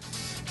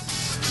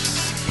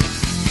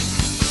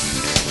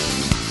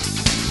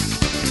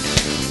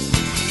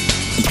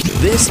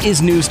 This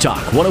is News Talk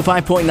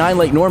 105.9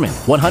 Lake Norman,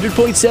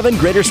 100.7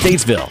 Greater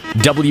Statesville,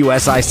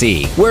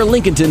 WSIC, where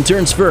Lincolnton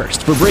turns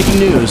first for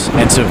breaking news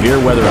and severe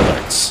weather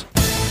alerts.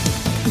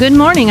 Good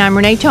morning, I'm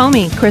Renee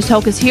Tomey. Chris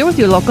Hoke is here with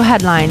your local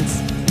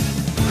headlines.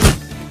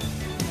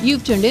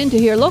 You've tuned in to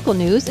hear local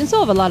news, and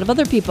so have a lot of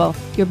other people.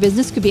 Your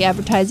business could be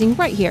advertising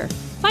right here.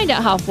 Find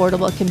out how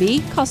affordable it can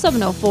be. Call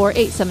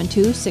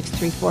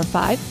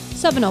 704-872-6345,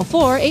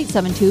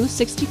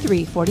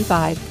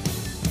 704-872-6345.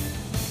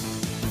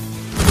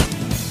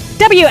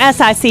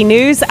 WSIC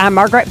News, I'm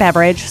Margaret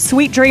Beveridge.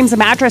 Sweet Dreams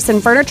Mattress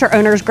and Furniture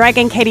owners Greg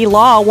and Katie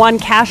Law won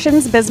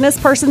Cashin's Business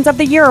Persons of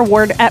the Year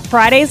award at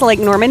Friday's Lake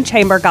Norman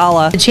Chamber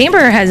Gala. The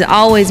Chamber has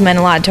always meant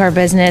a lot to our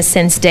business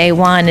since day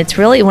one. It's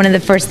really one of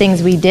the first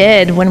things we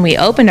did when we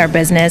opened our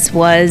business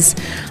was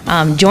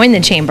join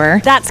the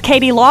Chamber. That's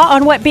Katie Law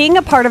on what being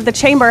a part of the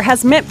Chamber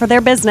has meant for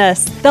their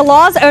business. The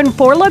Laws own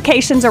 4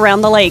 locations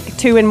around the lake,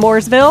 2 in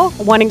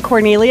Mooresville, 1 in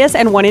Cornelius,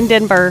 and 1 in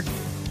Denver.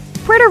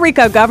 Puerto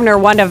Rico Governor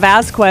Wanda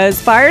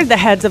Vasquez fired the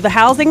heads of the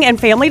Housing and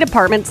Family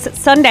Departments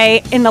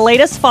Sunday in the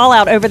latest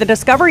fallout over the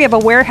discovery of a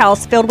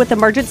warehouse filled with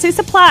emergency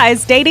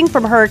supplies dating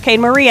from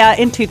Hurricane Maria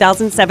in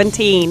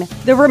 2017.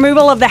 The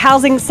removal of the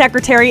Housing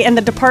Secretary and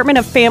the Department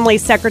of Family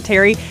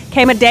Secretary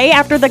came a day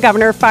after the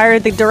governor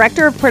fired the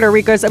director of Puerto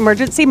Rico's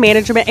Emergency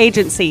Management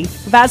Agency.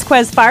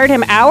 Vasquez fired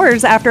him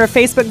hours after a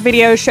Facebook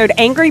video showed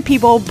angry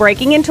people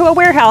breaking into a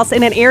warehouse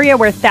in an area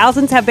where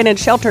thousands have been in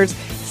shelters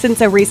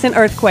since a recent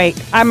earthquake.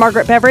 I'm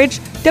Margaret Beveridge,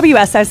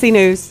 WSIC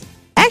News.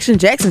 Action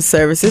Jackson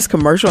services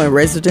commercial and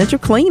residential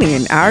cleaning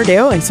in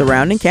Iredell and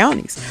surrounding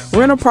counties.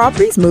 Rental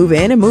properties, move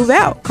in and move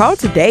out. Call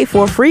today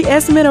for a free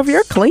estimate of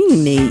your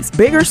cleaning needs.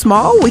 Big or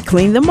small, we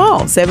clean them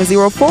all.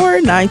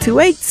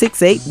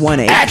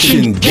 704-928-6818.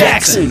 Action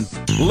Jackson.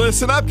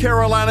 Listen up,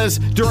 Carolinas.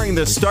 During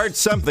the Start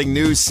Something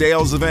New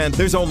sales event,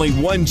 there's only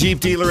one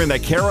Jeep dealer in the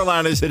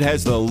Carolinas that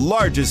has the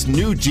largest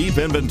new Jeep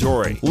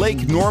inventory.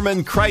 Lake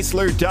Norman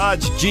Chrysler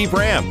Dodge Jeep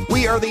Ram.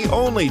 We are the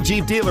only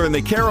Jeep dealer in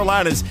the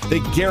Carolinas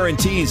that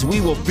guarantees we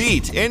will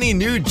beat any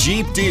new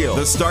Jeep deal.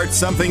 The Start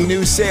Something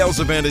New sales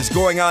event is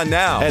going on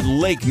now at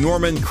Lake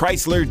Norman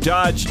Chrysler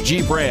Dodge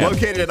Jeep Ram.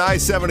 Located at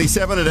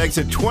I-77 at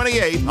exit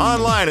 28.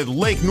 Online at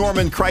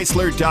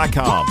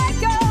LakeNormanChrysler.com.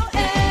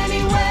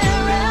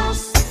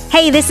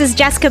 Hey, this is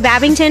Jessica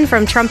Babington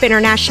from Trump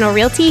International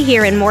Realty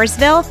here in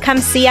Mooresville. Come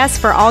see us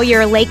for all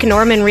your Lake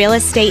Norman real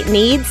estate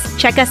needs.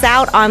 Check us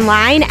out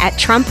online at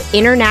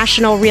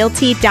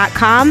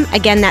TrumpInternationalRealty.com.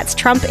 Again, that's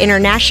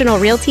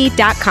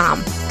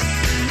TrumpInternationalRealty.com.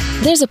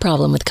 There's a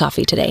problem with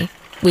coffee today.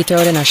 We throw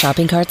it in our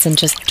shopping carts and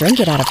just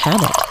drink it out of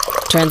habit.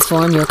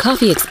 Transform your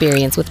coffee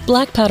experience with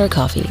Black Powder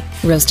Coffee,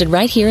 roasted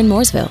right here in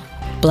Mooresville.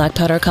 Black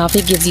Powder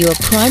Coffee gives you a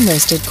prime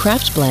roasted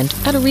craft blend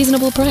at a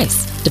reasonable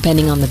price.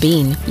 Depending on the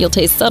bean, you'll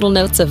taste subtle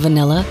notes of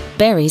vanilla,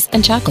 berries,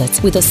 and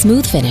chocolates with a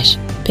smooth finish.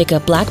 Pick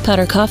up Black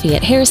Powder Coffee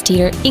at Harris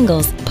Teeter,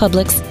 Ingalls,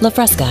 Publix, La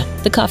Fresca,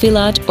 The Coffee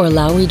Lodge, or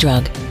Lowry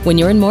Drug. When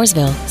you're in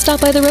Mooresville, stop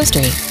by the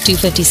Roastery,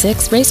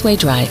 256 Raceway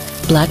Drive,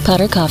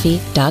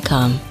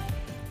 blackpowdercoffee.com.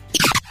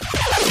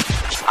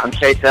 I'm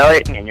Chase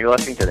Elliott, and you're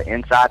listening to the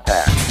Inside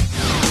Pass.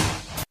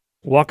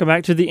 Welcome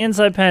back to the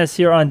Inside Pass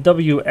here on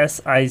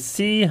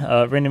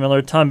WSIC. Randy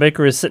Miller, Tom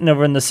Baker is sitting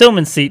over in the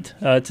Silman seat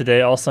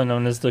today, also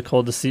known as the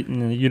coldest seat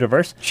in the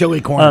universe.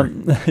 Chili corner.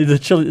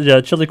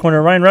 The chili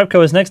corner. Ryan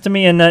Repko is next to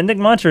me, and Nick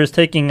Monter is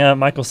taking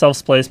Michael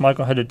Self's place.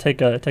 Michael had to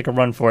take a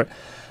run for it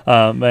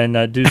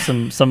and do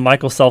some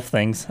Michael Self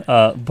things.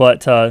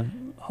 But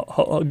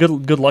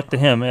good luck to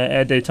him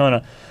at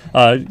Daytona.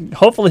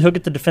 Hopefully he'll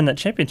get to defend that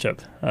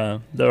championship,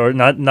 or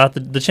not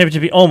the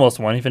championship he almost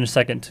won. He finished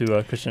second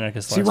to Christian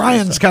Eckes. See,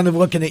 Ryan's kind of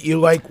looking at you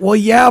like, well,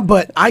 yeah,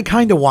 but I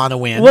kind of want to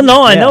win. Well,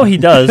 no, I know he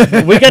does.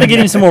 We got to get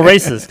him some more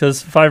races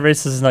because 5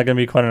 races is not going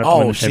to be quite enough to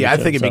win the championship. I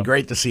think it'd be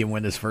great to see him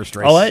win his first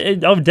race. Definitely.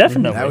 That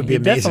would be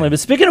amazing. Definitely. But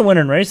speaking of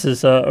winning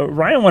races,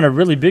 Ryan won a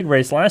really big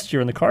race last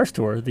year in the Cars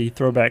Tour, the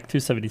Throwback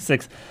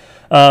 276.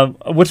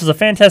 Which is a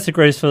fantastic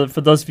race for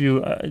those of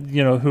you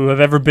who have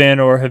ever been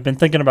or have been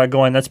thinking about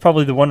going. That's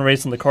probably the one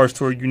race on the Cars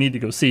Tour you need to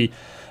go see.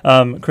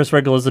 Chris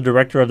Regal is the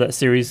director of that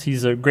series.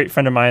 He's a great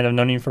friend of mine. I've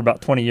known him for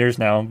about 20 years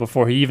now.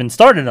 Before he even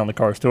started on the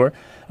Cars Tour,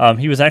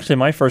 he was actually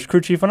my first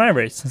crew chief when I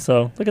raced.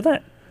 So look at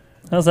that.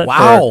 How's that?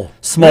 Wow.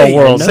 Small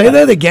world. Say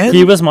that again?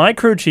 He was my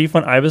crew chief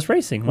when I was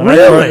racing. When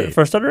really? I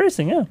first started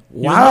racing, yeah.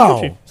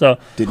 Wow. So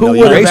who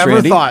would have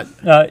ever thought?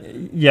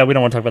 Yeah, we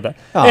don't want to talk about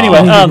that. Oh.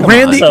 Anyway,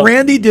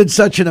 Randy did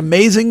such an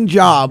amazing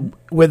job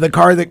with the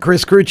car that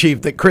Chris crew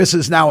chief that Chris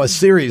is now a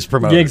series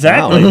promoter. Yeah,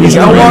 exactly. He's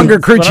no longer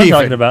crew chiefing.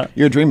 Talking about.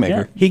 You're a dream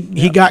maker. Yeah.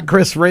 He got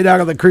Chris right out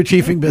of the crew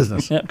chiefing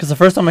business. Yeah, because the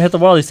first time I hit the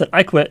wall, he said,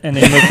 "I quit," and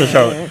then he moved to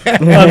Charlotte.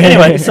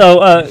 Anyway, so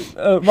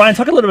Ryan,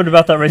 talk a little bit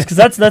about that race because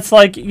that's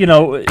like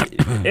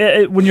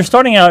when you're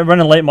starting out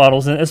running late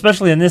models, and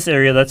especially in this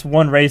area, that's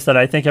one race that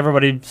I think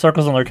everybody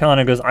circles on their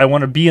calendar and goes, "I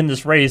want to be in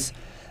this race."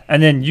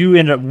 And then you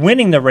end up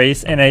winning the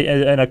race in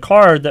a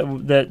car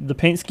that the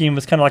paint scheme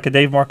was kind of like a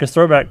Dave Marcus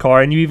throwback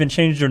car, and you even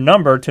changed your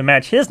number to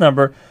match his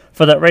number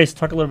for that race.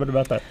 Talk a little bit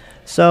about that.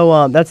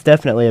 So that's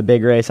definitely a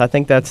big race. I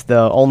think that's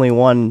the only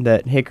one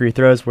that Hickory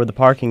throws where the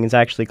parking is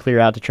actually clear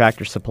out to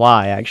Tractor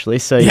Supply, actually.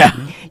 So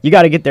you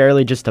got to get there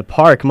early just to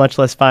park, much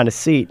less find a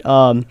seat.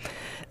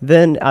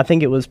 Then I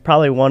think it was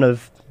probably one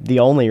of the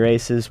only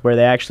races where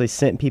they actually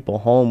sent people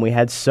home. We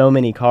had so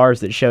many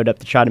cars that showed up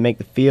to try to make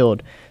the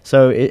field.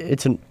 So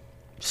it's a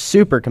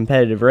super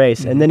competitive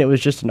race, and then it was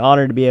just an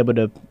honor to be able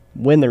to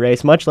win the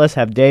race, much less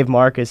have Dave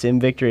Marcus in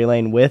victory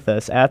lane with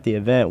us at the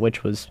event,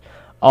 which was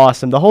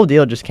awesome. The whole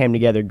deal just came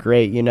together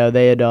great.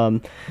 They had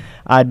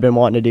I'd been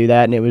wanting to do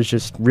that, and it was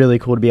just really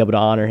cool to be able to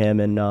honor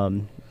him,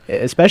 and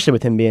especially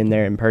with him being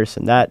there in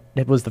person. That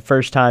it was the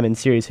first time in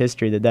series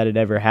history that had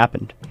ever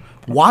happened.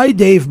 Why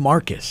Dave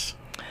Marcus?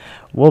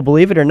 Well,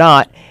 believe it or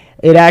not,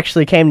 it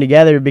actually came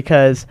together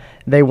because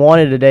they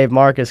wanted a Dave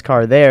Marcus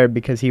car there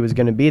because he was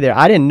going to be there.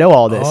 I didn't know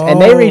all this,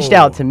 and they reached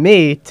out to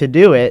me to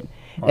do it,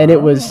 and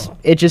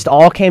it just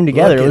all came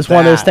together. It was one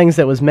of those things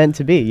that was meant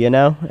to be, and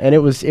it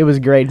was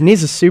great. And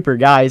he's a super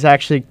guy. He's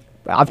actually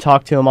I've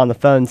talked to him on the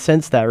phone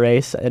since that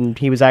race, and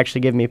he was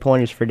actually giving me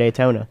pointers for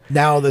Daytona.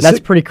 Now that's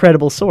a pretty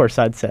credible source,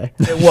 I'd say.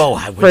 Well,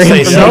 I would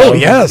say so.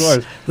 Yes.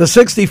 The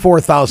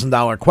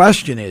 $64,000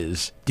 question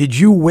is: did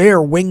you wear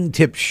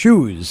wingtip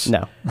shoes?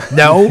 No.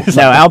 No.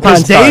 No. Alpine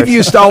Because Dave Stars.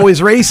 used to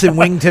always race in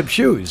wingtip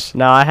shoes.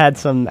 No, I had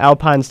some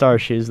Alpine Star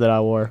shoes that I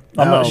wore.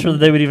 I'm not sure that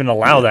they would even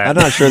allow that. I'm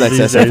not sure that's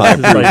these SFI days.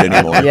 It's approved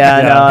anymore.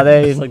 Yeah, no,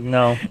 they. It's like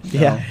no.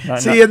 Yeah.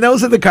 See, and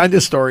those are the kind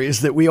of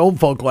stories that we old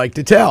folk like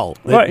to tell.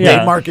 Well, yeah.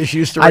 Dave Marcus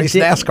used to race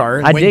NASCAR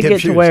in I wingtip did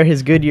get shoes. to wear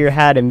his Goodyear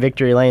hat in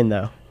Victory Lane,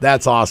 though.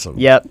 That's awesome.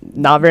 Yep.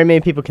 Not very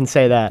many people can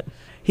say that.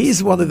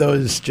 He's one of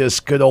those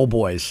just good old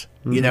boys.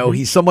 You know,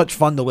 he's so much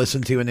fun to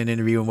listen to in an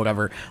interview and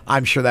whatever.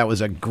 I'm sure that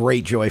was a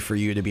great joy for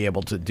you to be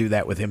able to do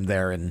that with him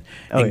there and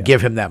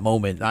give him that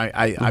moment.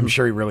 I'm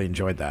sure he really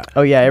enjoyed that.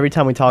 Oh, yeah. Every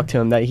time we talk to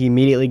him, that he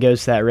immediately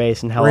goes to that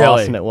race and how Really?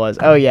 awesome it was.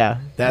 Oh, yeah.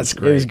 That's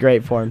It was great.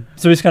 great for him.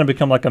 So he's kind of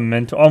become like a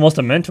mentor, almost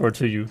a mentor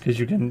to you, because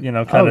you can,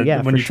 kind of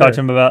yeah, when for you talk to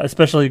sure. him about,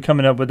 especially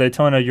coming up with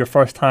Daytona, your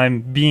first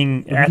time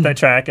being at that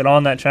track and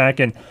on that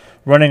track and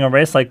running a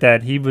race like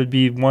that, he would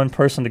be one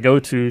person to go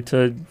to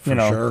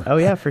sure. Oh,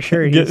 yeah, for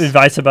sure. get He's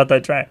advice about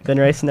that track. been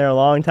racing there a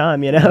long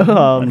time, you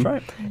know? That's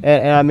right.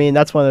 And I mean,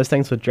 that's one of those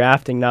things with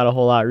drafting. Not a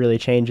whole lot really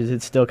changes.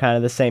 It's still kind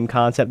of the same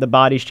concept. The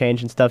body's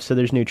changed and stuff, so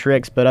there's new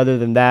tricks. But other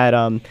than that,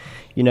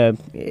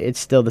 it's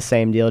still the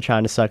same deal,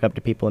 trying to suck up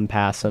to people and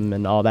pass them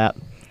and all that.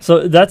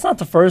 So that's not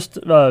the first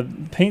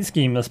paint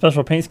scheme, a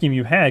special paint scheme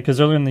you had, because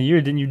earlier in the year,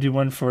 didn't you do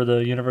one for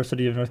the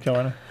University of North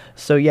Carolina?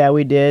 So yeah,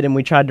 we did, and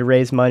we tried to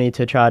raise money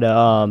to try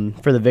to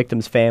for the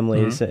victims'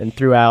 families and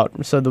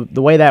throughout. So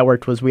the way that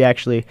worked was we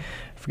actually,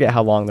 I forget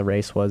how long the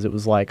race was. It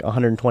was like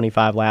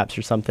 125 laps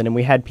or something, and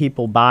we had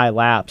people buy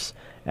laps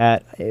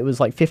at, it was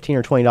like $15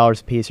 or $20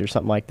 a piece or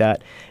something like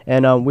that.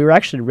 And we were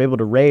actually able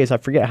to raise, I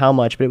forget how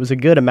much, but it was a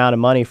good amount of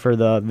money for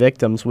the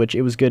victims, which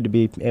it was good to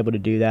be able to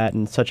do that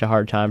in such a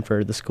hard time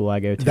for the school I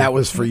go to. That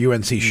was for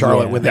UNC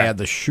Charlotte Yeah. when they had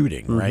the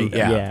shooting, right? Mhm.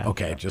 Yeah. Yeah.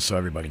 Okay, just so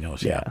everybody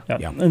knows. Yeah.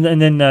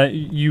 And then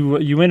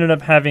you ended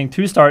up having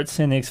 2 starts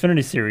in the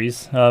Xfinity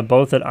Series,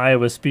 both at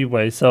Iowa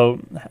Speedway. So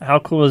how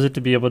cool is it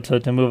to be able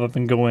to move up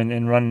and go in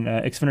and run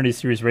Xfinity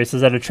Series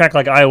races at a track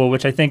like Iowa,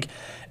 which I think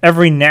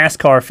every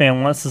NASCAR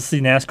fan wants to see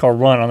NASCAR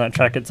run on that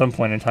track at some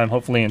point in time,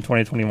 hopefully in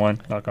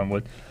 2021, knock on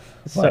wood.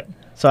 So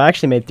I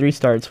actually made 3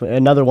 starts,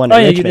 another one Oh, at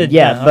yeah, you Richmond. did.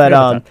 Yeah, Yeah, I but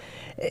forgot about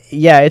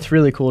yeah, it's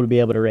really cool to be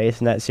able to race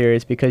in that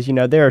series because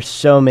there are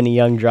so many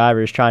young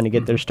drivers trying to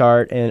get their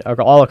start and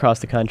all across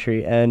the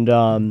country, and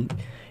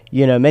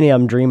many of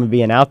them dream of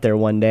being out there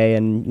one day,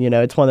 and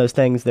it's one of those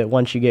things that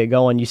once you get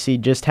going, you see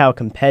just how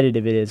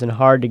competitive it is and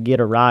hard to get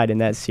a ride in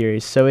that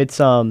series. So it's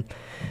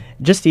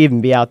just to even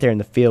be out there in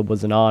the field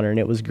was an honor, and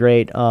it was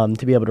great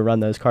to be able to run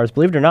those cars.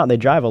 Believe it or not, they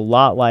drive a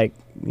lot like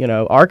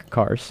ARCA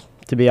cars.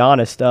 To be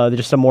honest, they're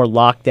just a more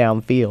locked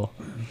down feel.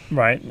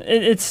 Right.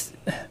 It's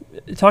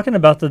talking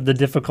about the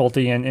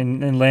difficulty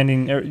and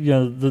landing,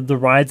 the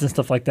rides and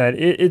stuff like that.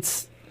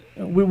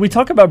 We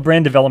talk about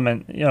brand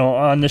development,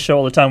 on this show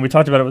all the time. We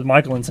talked about it with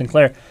Michael and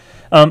Sinclair.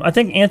 I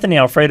think Anthony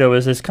Alfredo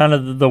is kind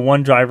of the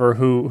one driver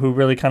who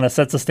really kind of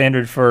sets the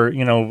standard for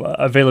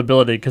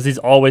availability, because he's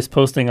always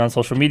posting on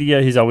social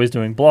media, he's always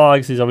doing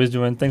blogs, he's always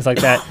doing things like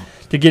that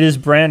to get his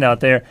brand out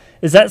there.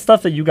 Is that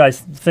stuff that you guys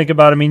think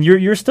about? I mean,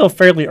 you're still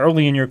fairly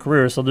early in your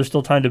career, so there's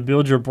still time to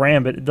build your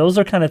brand, but those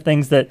are kind of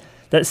things that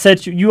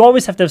set you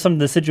always have to have something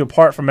to set you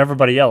apart from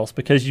everybody else,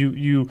 because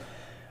you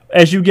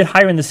as you get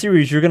higher in the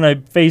series, you're going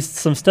to face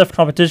some stiff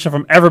competition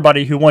from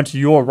everybody who wants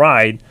your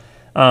ride.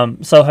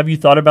 So have you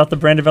thought about the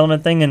brand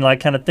development thing and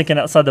kind of thinking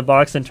outside the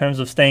box in terms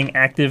of staying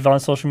active on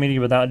social media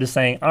without just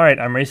saying, all right,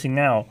 I'm racing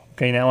now.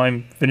 Okay, now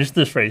I'm finished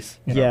this race.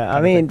 Yeah,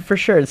 I mean, for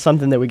sure, it's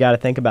something that we got to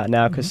think about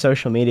now because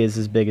social media is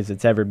as big as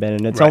it's ever been,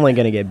 and it's only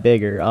going to get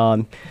bigger.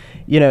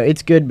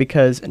 It's good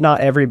because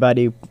not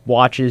everybody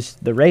watches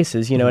the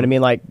races. You know what I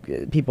mean?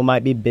 Like, people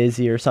might be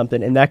busy or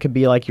something, and that could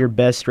be like your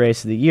best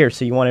race of the year.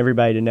 So you want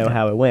everybody to know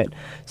how it went.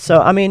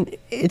 So I mean,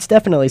 it's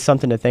definitely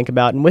something to think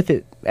about. And with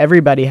it,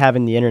 everybody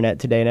having the internet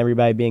today and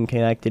everybody being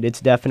connected,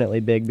 it's definitely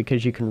big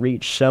because you can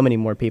reach so many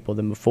more people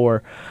than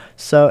before.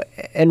 So,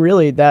 and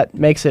really, that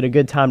makes it a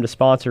good time to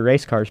sponsor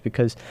race cars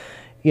because,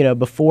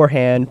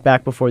 beforehand,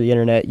 back before the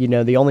internet,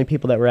 the only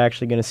people that were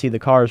actually going to see the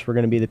cars were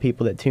going to be the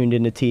people that tuned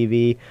into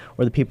TV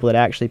or the people that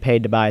actually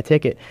paid to buy a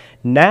ticket.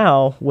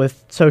 Now,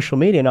 with social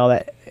media and all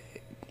that,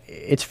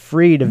 it's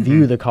free to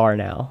view the car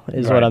now,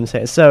 is what I'm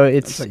saying. So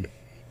it's, so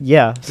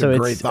it's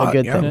a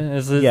good thing.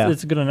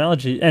 It's a good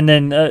analogy. And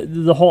then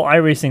the whole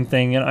iRacing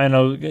thing, and I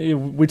know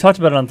we talked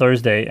about it on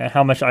Thursday,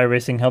 how much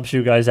iRacing helps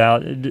you guys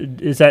out.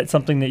 Is that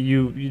something that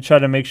you try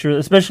to make sure,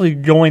 especially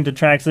going to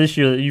tracks this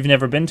year that you've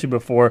never been to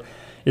before,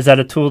 is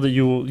that a tool that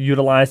you will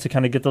utilize to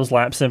kind of get those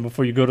laps in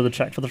before you go to the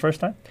track for the first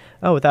time?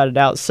 Oh, without a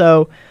doubt.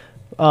 So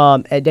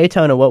At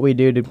Daytona, what we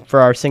do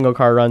for our single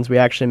car runs, we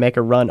actually make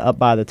a run up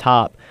by the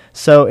top.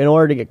 So in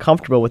order to get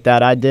comfortable with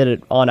that, I did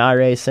it on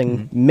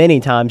iRacing many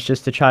times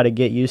just to try to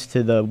get used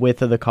to the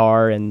width of the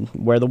car and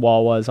where the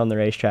wall was on the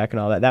racetrack and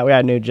all that. That way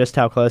I knew just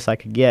how close I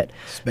could get.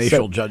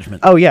 Spatial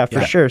judgment. Oh, yeah,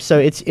 for sure. So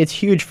it's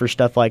huge for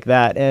stuff like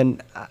that.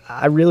 And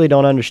I really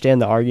don't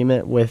understand the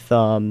argument with,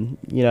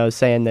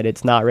 saying that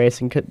it's not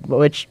racing,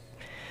 which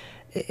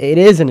it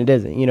is and it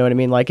isn't. You know what I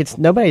mean? Like,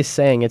 nobody's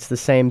saying it's the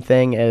same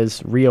thing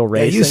as real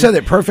racing. Yeah, you said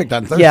it perfect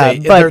on Thursday. Yeah,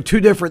 but there are two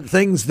different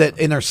things that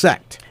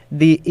intersect.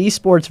 The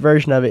esports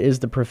version of it is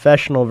the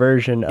professional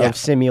version of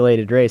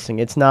simulated racing.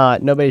 It's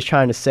not. Nobody's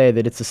trying to say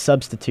that it's a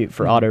substitute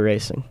for auto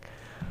racing.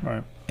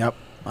 Right. Yep.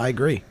 I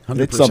agree. 100%.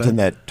 It's something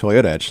that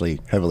Toyota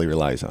actually heavily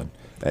relies on.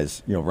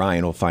 As you know,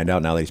 Ryan will find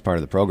out now that he's part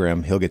of the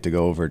program. He'll get to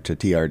go over to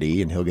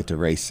TRD and he'll get to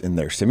race in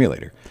their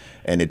simulator.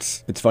 And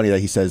it's funny that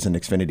he says an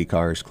Xfinity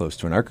car is close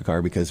to an ARCA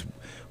car because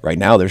right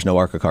now there's no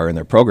ARCA car in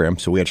their program,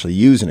 so we actually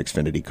use an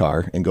Xfinity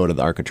car and go to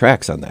the ARCA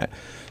tracks on that.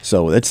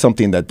 So that's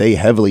something that they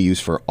heavily use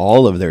for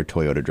all of their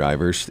Toyota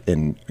drivers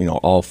in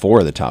all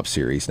 4 of the top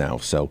series now.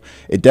 So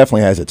it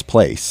definitely has its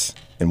place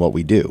in what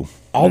we do.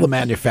 All the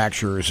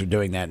manufacturers are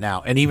doing that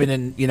now. And even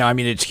in,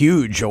 it's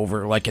huge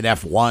over like an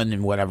F1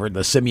 and whatever,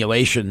 the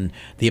simulation,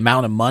 the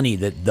amount of money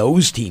that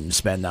those teams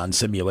spend on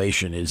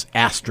simulation is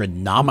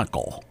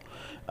astronomical.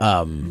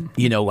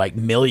 Like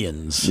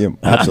millions. Yeah,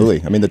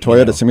 absolutely. I mean, the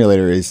Toyota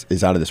simulator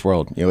is out of this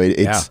world.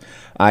 It's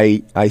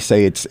I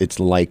say it's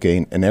like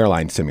an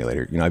airline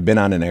simulator. I've been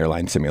on an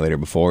airline simulator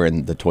before,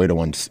 and the Toyota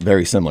one's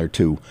very similar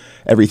to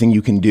everything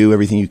you can do,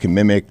 everything you can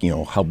mimic.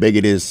 How big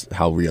it is,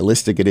 how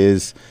realistic it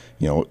is.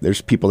 There's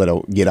people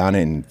that'll get on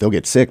it and they'll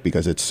get sick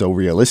because it's so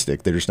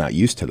realistic. They're just not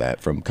used to that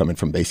from coming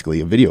from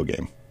basically a video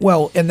game.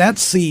 Well, and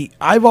that's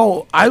I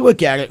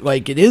look at it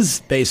like it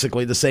is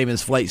basically the same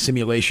as flight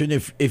simulation.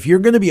 If you're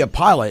going to be a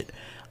pilot,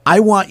 I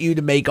want you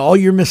to make all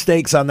your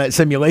mistakes on that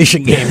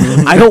simulation game.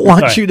 I don't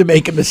want you to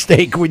make a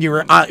mistake when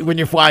you're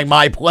flying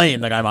my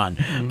plane that I'm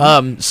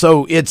on.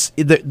 So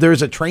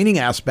there's a training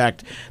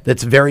aspect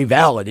that's very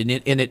valid,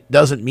 and it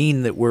doesn't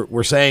mean that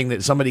we're saying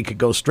that somebody could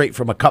go straight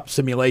from a cup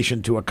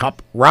simulation to a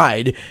cup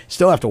ride.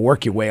 Still have to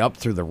work your way up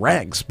through the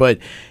ranks, but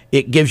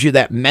it gives you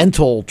that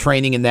mental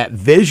training and that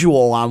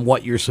visual on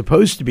what you're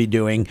supposed to be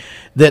doing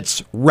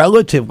that's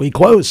relatively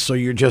close. So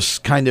you're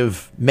just kind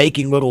of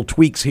making little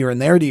tweaks here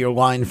and there to your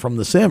line from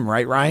the sim,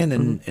 right, Ryan?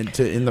 And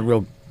in the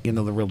real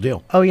the real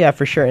deal. Oh, yeah,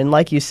 for sure. And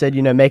like you said,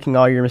 making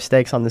all your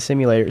mistakes on the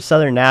simulator,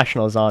 Southern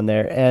National is on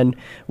there. And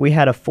we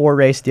had a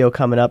 4-race deal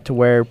coming up to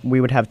where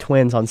we would have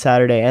twins on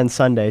Saturday and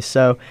Sunday.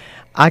 So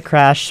I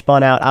crashed,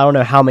 spun out, I don't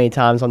know how many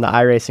times on the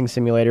iRacing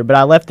simulator, but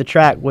I left the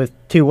track with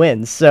 2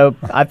 wins, so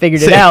I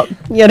figured it out,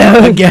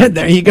 Again,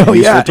 there you go,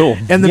 yeah.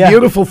 And the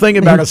beautiful thing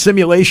about a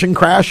simulation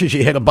crash is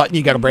you hit a button,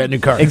 you got a brand new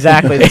car.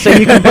 Exactly. So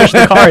you can push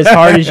the car as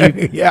hard as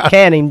you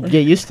can and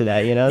get used to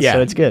that,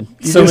 so it's good.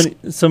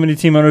 So many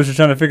team owners are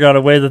trying to figure out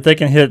a way that they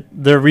can hit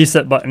their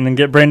reset button and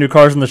get brand new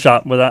cars in the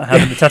shop without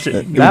having to touch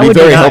it. That would be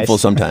very helpful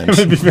sometimes.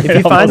 If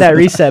you find that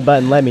reset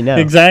button, let me know.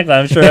 Exactly.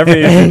 I'm sure that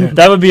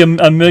would be a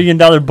 $1 million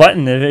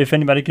button if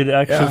anybody could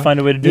actually find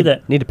a way to do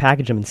that. Need to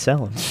package them and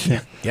sell them.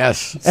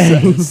 Yes.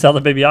 Sell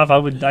the baby off.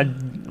 I'd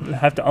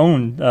have to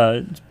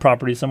own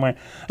property somewhere.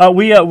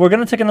 We're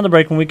gonna take another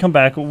break. When we come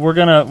back, we're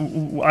gonna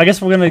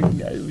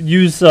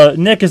use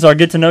Nick as our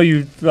get to know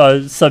you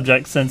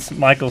subject since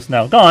Michael's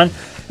now gone,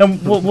 and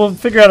we'll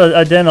figure out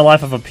a day in the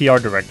life of a PR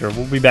director.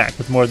 We'll be back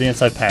with more of the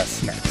Inside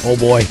Pass next. Oh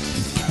boy.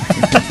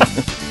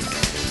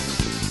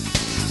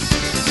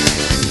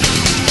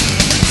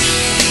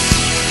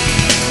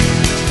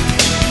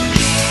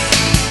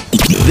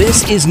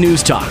 This is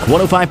News Talk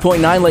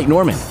 105.9 Lake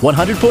Norman,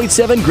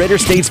 100.7 Greater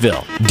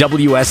Statesville,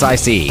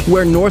 WSIC,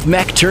 where North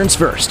Mac turns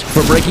first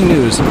for breaking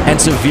news and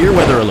severe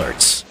weather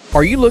alerts.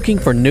 Are you looking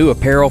for new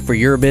apparel for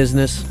your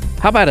business?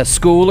 How about a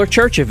school or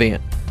church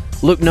event?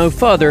 Look no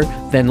further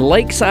than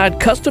Lakeside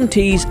Custom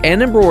Tees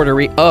and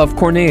Embroidery of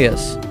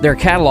Cornelius. Their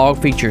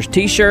catalog features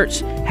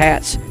t-shirts,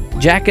 hats,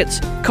 jackets,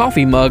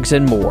 coffee mugs,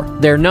 and more.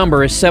 Their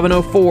number is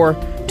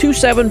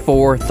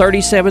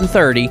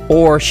 704-274-3730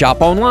 or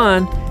shop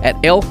online at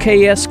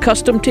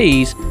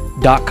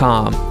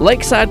lkscustomtees.com.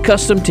 Lakeside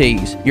Custom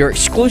Tees, your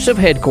exclusive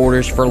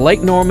headquarters for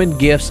Lake Norman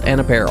gifts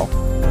and apparel.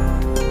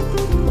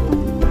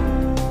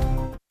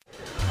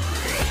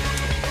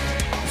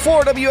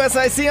 For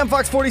WSIC, I'm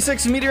Fox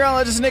 46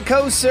 meteorologist Nick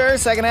Koser.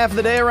 Second half of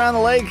the day around the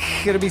lake.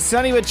 Going to be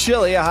sunny but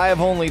chilly, a high of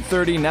only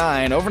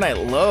 39. Overnight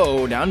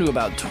low down to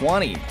about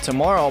 20.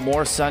 Tomorrow,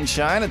 more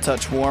sunshine, a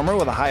touch warmer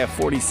with a high of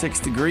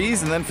 46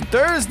 degrees. And then for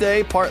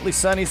Thursday, partly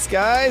sunny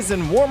skies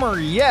and warmer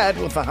yet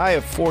with a high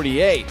of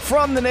 48.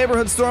 From the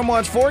Neighborhood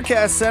Stormwatch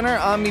Forecast Center,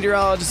 I'm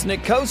meteorologist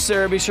Nick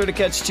Koser. Be sure to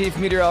catch Chief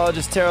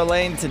Meteorologist Tara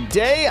Lane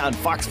today on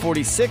Fox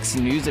 46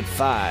 News at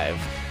 5.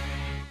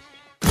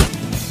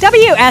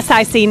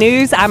 WSIC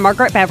News, I'm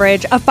Margaret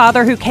Beveridge. A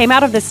father who came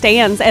out of the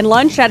stands and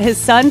lunged at his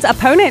son's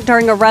opponent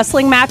during a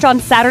wrestling match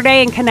on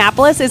Saturday in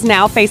Kannapolis is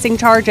now facing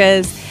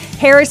charges.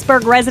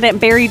 Harrisburg resident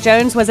Barry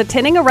Jones was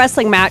attending a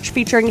wrestling match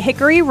featuring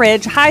Hickory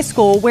Ridge High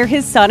School, where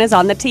his son is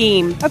on the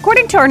team.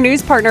 According to our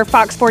news partner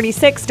Fox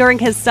 46, during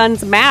his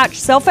son's match,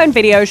 cell phone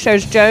video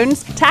shows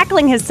Jones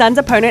tackling his son's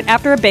opponent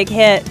after a big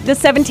hit. The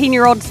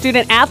 17-year-old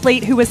student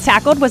athlete who was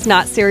tackled was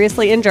not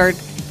seriously injured.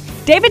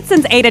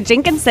 Davidson's Ada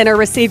Jenkins Center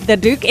received the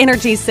Duke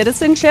Energy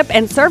Citizenship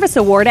and Service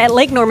Award at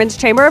Lake Norman's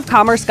Chamber of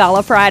Commerce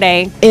Gala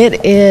Friday.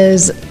 It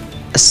is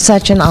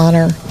such an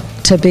honor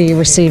to be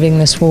receiving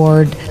this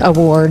award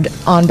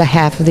on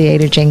behalf of the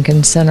Ada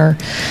Jenkins Center.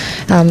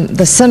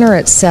 The center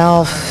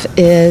itself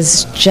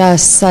is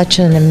just such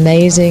an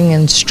amazing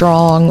and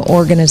strong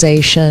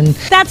organization.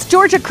 That's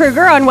Georgia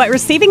Kruger on what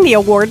receiving the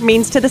award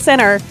means to the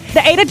center.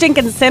 The Ada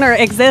Jenkins Center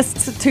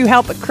exists to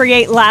help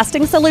create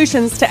lasting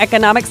solutions to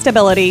economic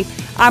stability.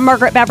 I'm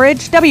Margaret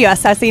Beveridge,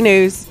 WSIC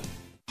News.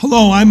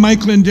 Hello, I'm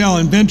Mike Lindell,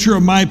 inventor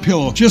of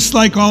MyPillow. Just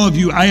like all of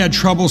you, I had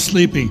trouble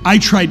sleeping. I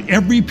tried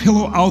every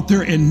pillow out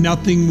there and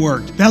nothing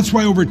worked. That's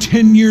why over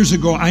 10 years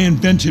ago, I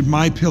invented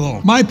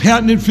MyPillow. My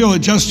patented fill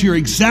adjusts to your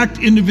exact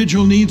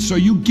individual needs so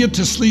you get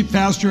to sleep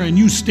faster and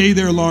you stay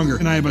there longer.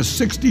 And I have a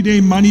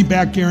 60-day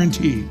money-back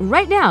guarantee.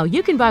 Right now,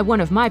 you can buy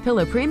one of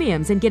MyPillow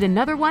premiums and get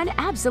another one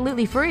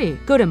absolutely free.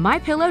 Go to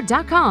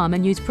MyPillow.com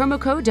and use promo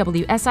code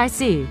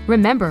WSIC.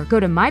 Remember, go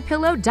to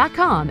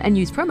MyPillow.com and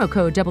use promo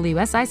code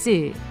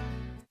WSIC.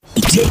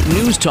 Take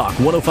News Talk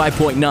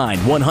 105.9,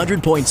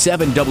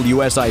 100.7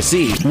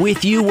 WSIC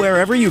with you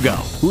wherever you go.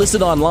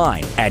 Listen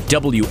online at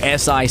WSICFM.com.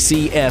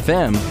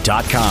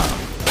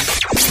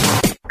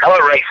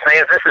 Hello, race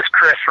fans. This is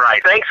Chris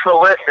Wright. Thanks for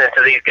listening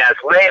to these guys.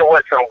 Man,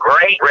 what some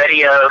great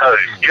radio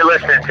hosts. You're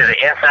listening to the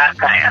Inside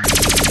Pass.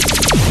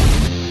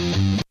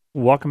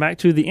 Welcome back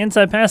to the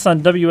Inside Pass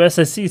on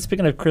WSIC.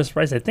 Speaking of Chris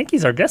Rice, I think think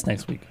he's our guest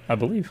next week, I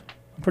believe.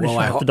 I'm pretty sure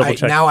I have to double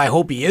check. Now I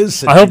hope he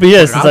is. I hope he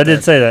is, since I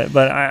did say that,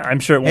 but I'm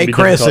sure it won't be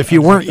Chris, difficult. if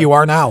you weren't, you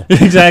are now.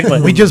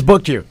 Exactly. We just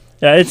booked you.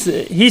 Yeah,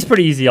 he's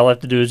pretty easy. All I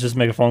have to do is just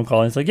make a phone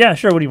call. And it's like, yeah,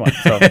 sure, what do you want?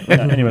 So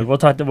anyway, we'll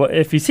talk to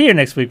if he's here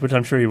next week, which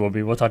I'm sure he will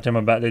be. We'll talk to him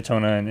about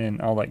Daytona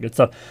and all that good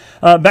stuff.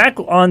 Back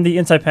on the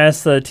Inside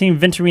Pass, Team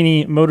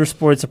Venturini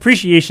Motorsports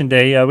Appreciation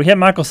Day. We had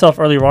Michael Self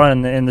earlier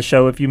on in the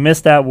show. If you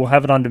missed that, we'll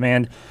have it on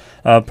demand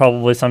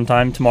probably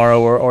sometime tomorrow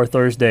or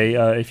Thursday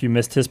if you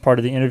missed his part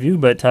of the interview.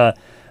 But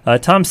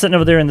Tom's sitting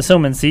over there in the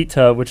Silman seat,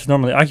 which is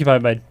normally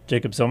occupied by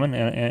Jacob Silman,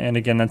 and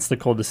again, that's the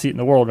coldest seat in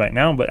the world right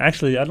now. But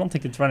actually, I don't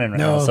think it's running right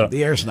now. No, So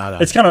the air's not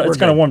on. It's kind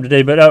of warm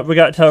today. But we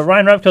got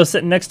Ryan Repko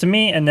sitting next to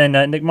me, and then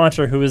Nick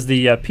Moncher, who is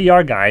the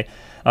PR guy.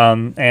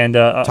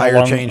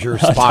 Tire changer,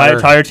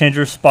 spotter, tire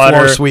changer, spotter,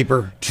 floor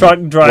sweeper,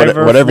 truck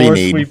driver, whatever floor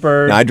you need.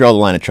 sweeper. No, I draw the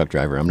line of truck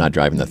driver. I'm not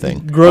driving the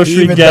thing.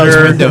 Grocery He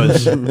getter.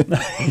 does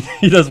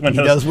He does windows.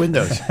 He does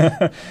windows.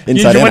 You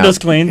need your windows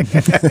clean. You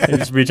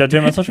just reach out to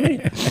him on social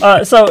media.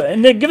 So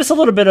Nick, give us a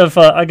little bit of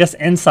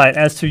insight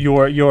as to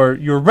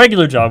your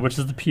regular job, which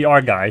is the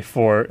PR guy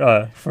for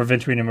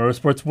Venturini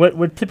Motorsports.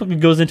 What typically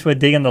goes into a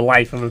day in the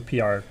life of a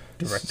PR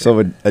director? So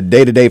a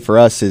day-to-day for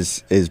us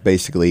is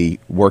basically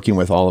working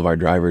with all of our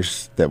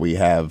drivers that we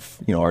have,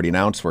 already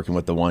announced, working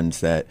with the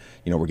ones that,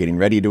 we're getting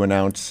ready to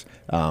announce,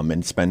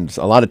 and spend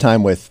a lot of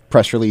time with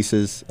press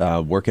releases,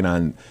 working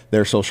on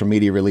their social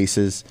media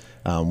releases.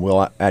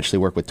 We'll actually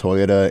work with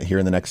Toyota here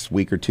in the next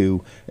week or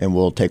two, and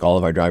we'll take all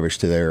of our drivers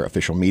to their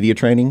official media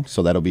training.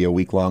 So that'll be a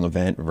week-long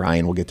event.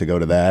 Ryan will get to go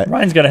to that.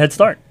 Ryan's got a head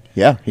start.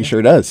 Yeah, he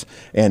sure does.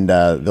 And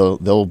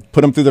they'll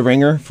put them through the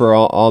ringer for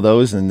all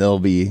those, and they'll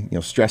be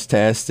stress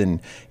tests and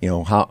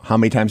how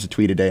many times to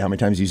tweet a day, how many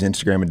times use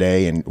Instagram a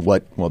day, and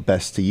what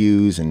best to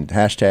use and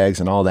hashtags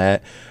and all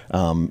that.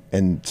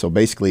 And so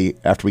basically,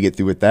 after we get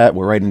through with that,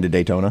 we're right into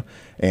Daytona,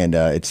 and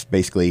it's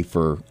basically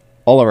for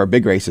all of our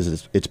big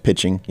races. It's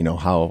pitching.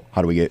 How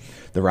do we get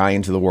the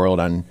Ryans of the world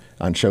on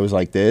shows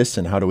like this,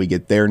 and how do we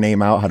get their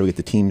name out? How do we get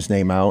the team's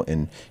name out?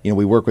 And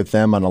we work with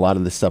them on a lot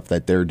of the stuff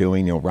that they're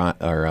doing.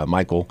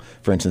 Michael,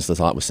 for instance, does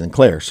a lot with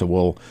Sinclair, so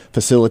we'll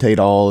facilitate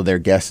all of their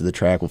guests at the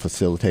track. We'll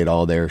facilitate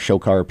all their show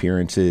car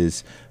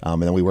appearances,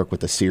 and then we work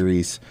with the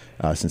series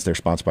since they're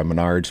sponsored by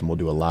Menards, and we'll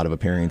do a lot of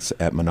appearances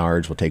at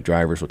Menards. We'll take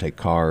drivers, we'll take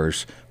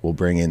cars, we'll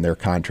bring in their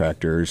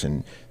contractors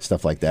and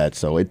stuff like that.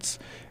 So it's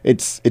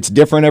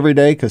different every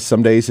day, because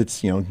some days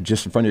it's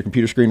just in front of your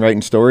computer screen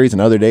writing stories,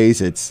 and other days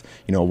it's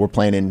we're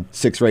planning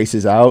 6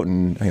 races out,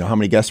 and how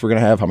many guests we're going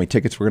to have, how many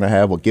tickets we're going to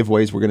have, what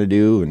giveaways we're going to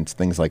do, and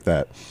things like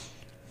that.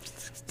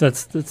 That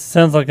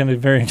sounds like a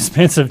very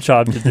expensive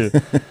job to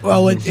do.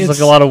 Well, it's like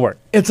a lot of work.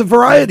 It's a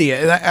variety,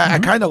 and I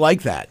kind of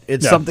like that.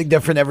 It's something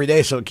different every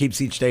day, so it keeps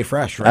each day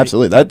fresh, right?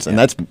 Absolutely.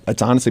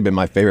 That's honestly been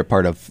my favorite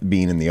part of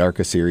being in the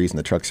ARCA series and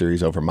the truck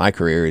series over my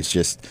career. Is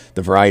just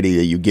the variety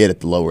that you get at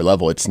the lower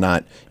level. It's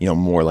not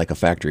more like a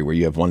factory where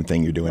you have one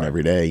thing you're doing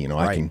every day.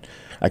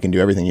 I can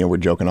do everything. We're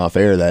joking off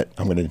air that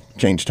I'm going to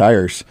change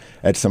tires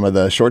at some of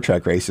the short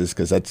track races,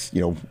 because that's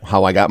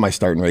how I got my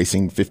start in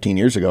racing 15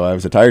 years ago. I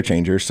was a tire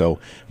changer. So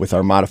with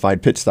our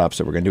modified pit stops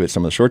that we're going to do at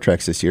some of the short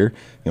tracks this year,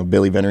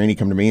 Billy Venturini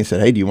come to me and said,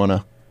 "Hey, do you want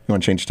to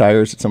change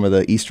tires at some of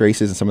the East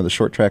races and some of the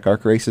short track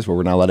ARC races where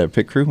we're not allowed to have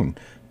pit crew?" And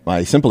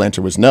my simple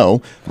answer was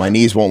no. My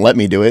knees won't let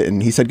me do it.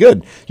 And he said,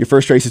 good. Your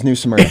first race is New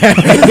Smyrna.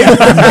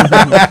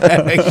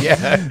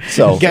 Yeah.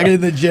 So get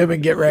in the gym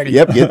and get ready.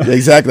 Yep,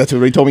 exactly. That's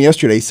what he told me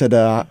yesterday. He said,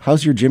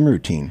 how's your gym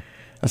routine?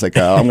 I was like,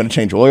 I'm going to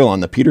change oil on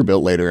the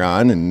Peterbilt later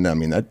on, and I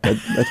mean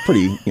that's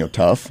pretty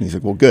tough. And he's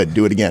like, well, good,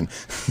 do it again.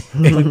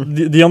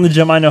 The only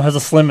gym I know has a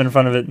slim in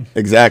front of it.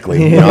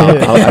 Exactly.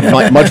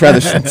 I'd much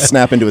rather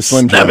snap into a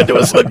slim gym. Snap into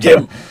a slim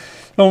gym.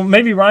 Well,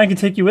 maybe Ryan can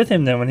take you with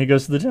him then when he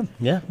goes to the gym.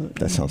 Yeah,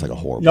 that sounds like a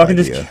horrible Y'all can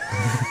idea.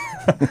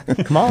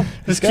 Come on,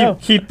 just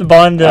keep the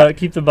bond.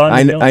 Keep the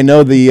bond. I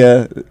know the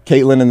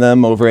Caitlin and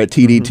them over at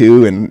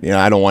TD2, and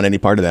I don't want any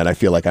part of that. I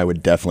feel like I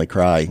would definitely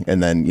cry.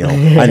 And then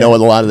I know a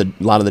lot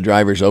of the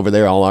drivers over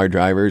there, all our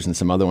drivers, and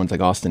some other ones like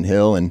Austin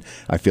Hill, and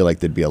I feel like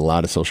there'd be a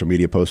lot of social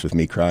media posts with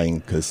me crying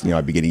because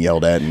I'd be getting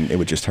yelled at, and it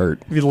would just hurt.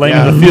 You'd be laying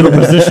in the fetal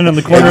position in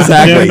the corner.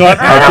 Exactly. Going,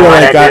 I feel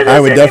like I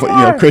would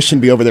definitely,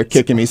 Christian be over there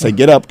kicking me, say,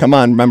 "Get up, come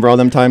on! Remember all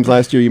them times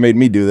last year you made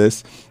me do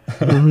this."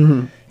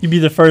 You'd be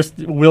the first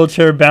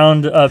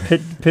wheelchair-bound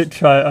pit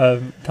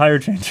tire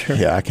changer.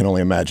 Yeah, I can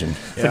only imagine.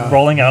 It's like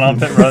rolling out on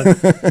pit road.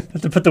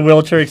 Have to put the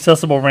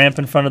wheelchair-accessible ramp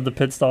in front of the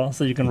pit stall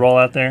so you can roll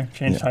out there,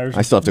 change tires.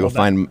 I still have to go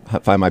find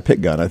my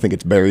pit gun. I think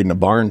it's buried in a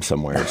barn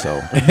somewhere,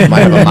 so I might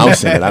have a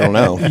mouse in it. I don't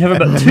know. You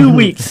have about 2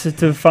 weeks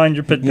to find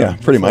your pit gun. Yeah,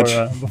 pretty much.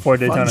 Before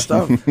Daytona.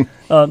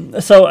 Fun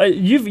stuff. So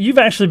you've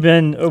actually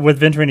been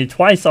with Venturini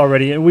twice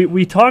already.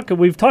 We've talked a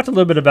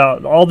little bit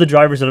about all the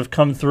drivers that have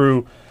come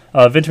through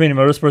Venturini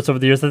Motorsports over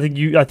the years.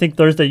 I think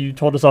Thursday you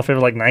told us off there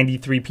were like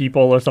 93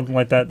 people or something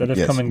like that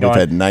have come and gone. We've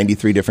had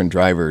 93 different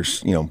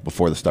drivers,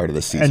 before the start of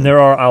the season. And there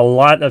are a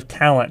lot of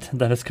talent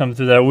that has come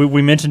through there.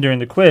 We mentioned during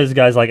the quiz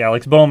guys like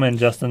Alex Bowman,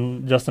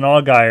 Justin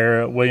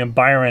Allgaier, William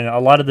Byron, a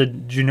lot of the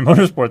junior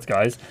motorsports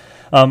guys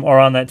are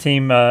on that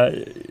team.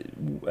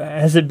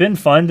 Has it been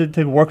fun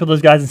to work with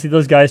those guys and see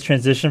those guys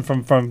transition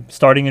from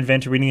starting in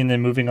Venturini and then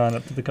moving on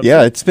up to the Cup?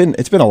 Yeah, it's been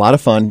a lot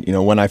of fun.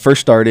 When I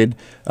first started,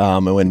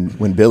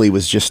 when Billy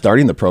was just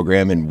starting the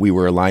program, and we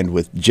were aligned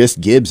with just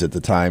Gibbs at the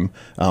time,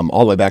 all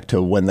the way back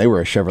to when they were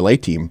a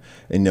Chevrolet team.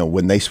 And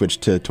when they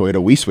switched to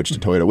Toyota, we switched to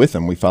Toyota with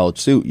them. We followed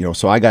suit.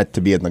 So I got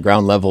to be at the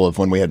ground level of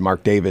when we had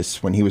Mark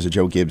Davis, when he was a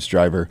Joe Gibbs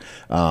driver,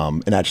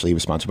 and actually he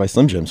was sponsored by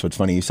Slim Jim. So it's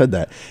funny you said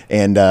that.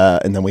 And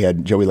then we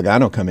had Joey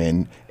Logano come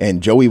in,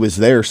 and Joey was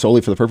there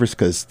solely for the purpose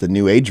because the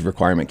new age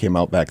requirement came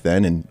out back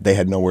then, and they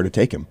had nowhere to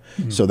take him.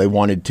 Mm-hmm. So they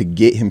wanted to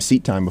get him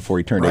seat time before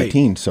he turned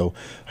 18. So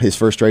his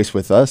first race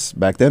with us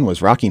back then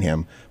was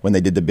Rockingham when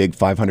they did the big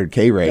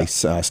 500K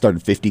race.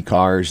 Started 50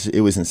 cars.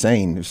 It was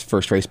insane. It was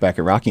first race back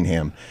at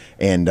Rockingham,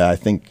 and I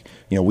think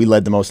we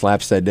led the most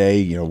laps that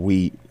day.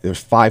 There's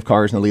 5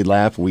 cars in the lead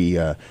lap.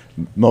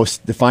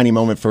 Most defining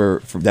moment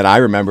for that I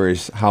remember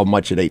is how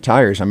much it ate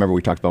tires. I remember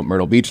we talked about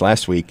Myrtle Beach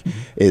last week.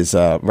 Is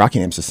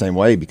Rockingham's the same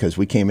way because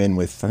we came in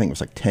with, I think it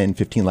was like 10,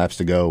 15 laps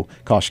to go.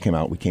 Caution came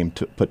out. We came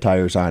to put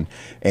tires on,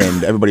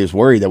 and everybody was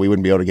worried that we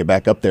wouldn't be able to get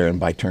back up there. And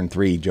by turn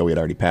 3, Joey had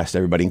already passed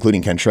everybody,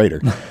 including Ken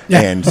Schrader.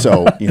 And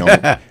so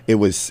it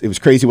was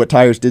crazy what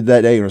tires did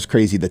that day. And it was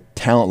crazy the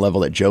talent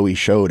level that Joey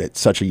showed at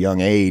such a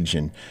young age.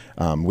 And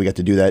we got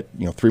to do that.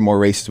 3 more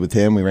races with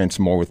him. We ran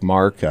some more with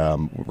Mark.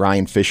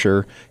 Ryan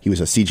Fisher, he was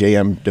a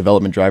CJM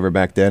development driver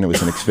back then. It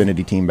was an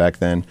Xfinity team back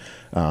then.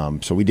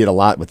 So we did a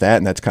lot with that,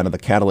 and that's kind of the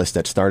catalyst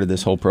that started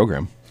this whole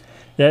program.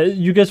 Yeah,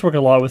 you guys work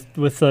a lot with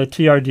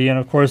TRD, and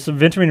of course,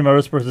 Venturini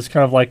Motorsports is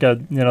kind of like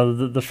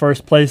the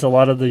first place a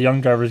lot of the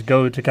young drivers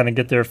go to kind of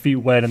get their feet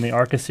wet in the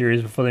ARCA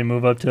series before they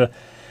move up to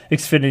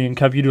Xfinity and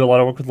Cup. You do a lot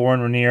of work with Lauren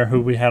Ranier, who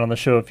we had on the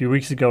show a few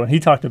weeks ago, and he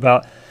talked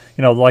about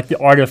like the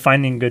art of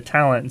finding good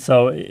talent.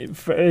 So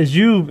as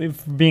you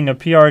being a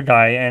PR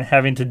guy and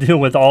having to deal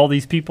with all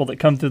these people that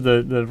come through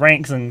the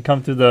ranks and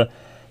come through the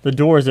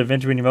doors at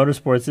Venturini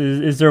Motorsports,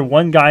 is there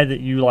one guy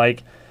that you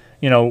like,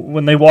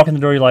 when they walk in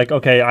the door, you're like,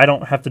 okay, I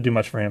don't have to do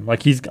much for him.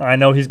 Like I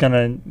know he's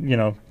going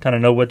to, kind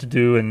of know what to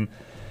do, and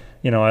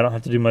I don't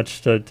have to do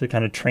much to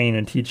kind of train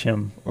and teach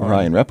him.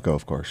 Ryan Repko,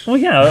 of course. Well,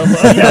 yeah.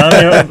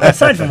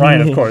 Aside from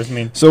Ryan, of course.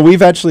 So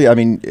we've actually,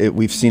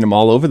 we've seen him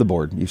all over the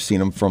board. You've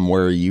seen him from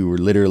where you were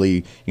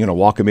literally,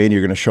 walk him in,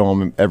 you're going to show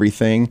him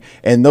everything.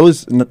 And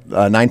those 9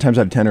 times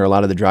out of 10 are a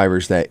lot of the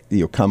drivers that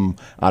come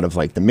out of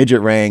like the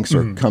midget ranks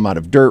or come out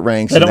of dirt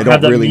ranks, and they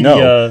don't really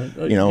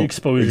know.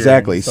 Exposure.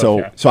 Exactly.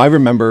 So I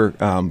remember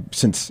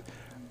since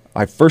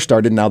I first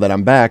started, now that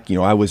I'm back,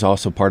 I was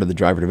also part of the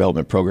driver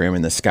development program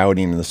and the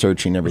scouting and the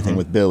searching and everything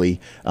with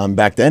Billy.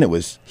 Back then, it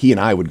was he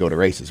and I would go to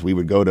races. We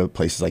would go to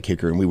places like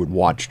Hickory and we would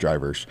watch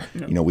drivers.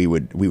 Yep. We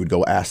would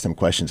go ask them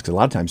questions because a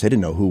lot of times they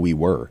didn't know who we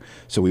were.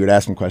 So we would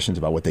ask them questions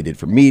about what they did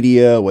for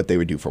media, what they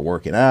would do for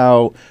working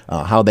out,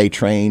 how they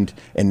trained.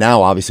 And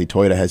now, obviously,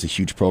 Toyota has a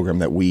huge program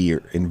that we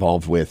are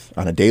involved with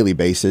on a daily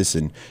basis.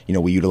 And,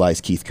 we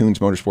utilize Keith Coons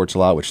Motorsports a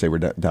lot, which they were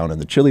down in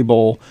the Chili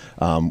Bowl,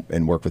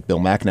 and work with Bill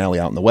McAnally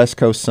out in the West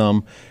Coast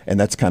some, and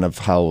that's kind of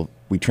how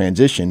we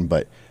transition.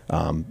 But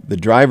The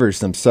drivers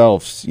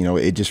themselves,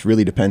 it just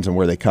really depends on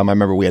where they come. I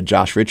remember we had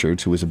Josh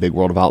Richards, who was a big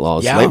World of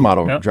Outlaws late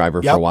model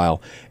driver for a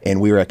while,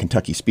 and we were at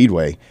Kentucky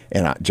Speedway,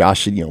 and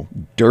Josh had,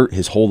 dirt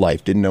his whole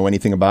life, didn't know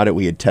anything about it.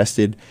 We had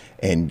tested,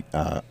 and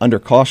under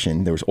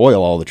caution, there was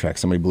oil all the track.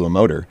 Somebody blew a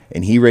motor,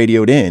 and he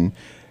radioed in.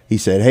 He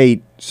said,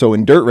 hey, so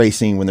in dirt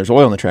racing, when there's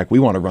oil on the track, we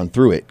want to run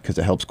through it because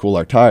it helps cool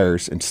our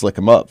tires and slick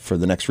them up for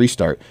the next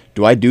restart.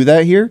 Do I do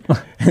that here?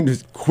 And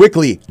just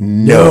quickly,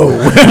 no.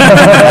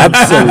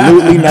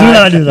 Absolutely not. Do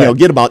not do that.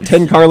 Get about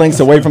 10 car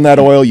lengths away from that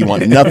oil. You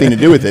want nothing to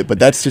do with it. But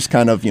that's just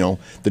kind of,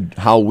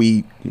 how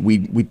we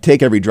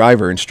take every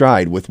driver in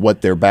stride with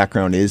what their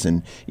background is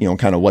and,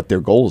 kind of what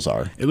their goals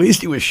are. At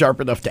least he was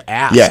sharp enough to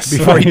ask yes.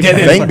 before he did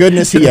it. Thank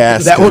goodness he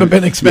asked. That would have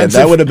been expensive.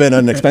 Yeah, that would have been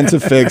an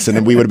expensive fix, and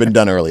then we would have been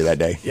done early that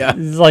day. Yeah.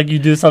 It's like you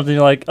do something,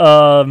 you're like,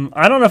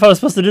 I don't know if I was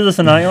supposed to do this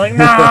or not. You're like,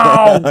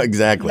 no.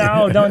 Exactly.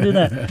 No, don't do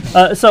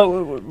that.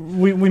 So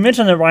we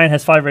mentioned that Ryan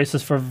has 5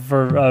 races for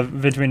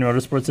Venturini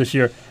Motorsports this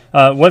year.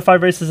 What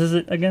 5 races is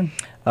it again?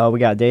 We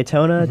got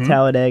Daytona,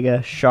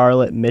 Talladega,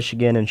 Charlotte,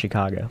 Michigan, and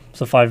Chicago.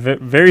 So 5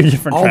 very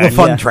different all tracks. The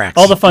fun tracks.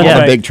 All the fun All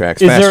tracks. the big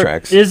tracks, fast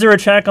tracks. Is there a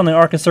track on the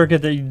ARCA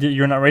circuit that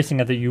you're not racing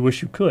at that you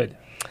wish you could?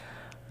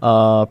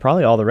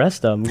 Probably all the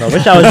rest of them. I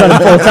wish I was running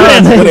full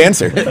time. Good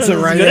answer. That's a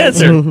right good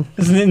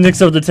answer.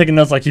 Nick's over there taking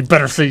notes like he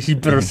better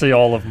say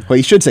all of them. Well,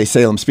 you should say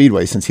Salem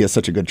Speedway since he has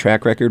such a good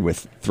track record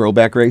with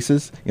throwback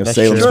races.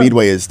 Salem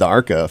Speedway is the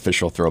ARCA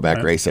official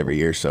throwback race every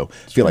year, so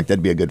I feel like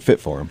that'd be a good fit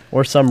for him.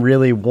 Or some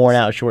really worn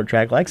out short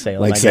track like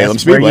Salem. Like I Salem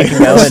guess, where Speedway. you can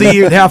go See,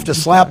 you'd have to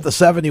slap the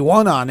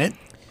 71 on it.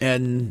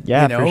 And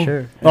for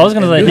sure. Well, I was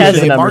going to say, who has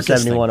the number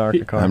 71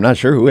 ARCA car? I'm not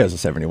sure who has a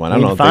 71. I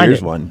don't know if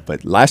there's one,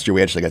 but last year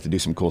we actually got to do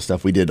some cool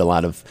stuff. We did a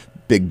lot of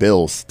Big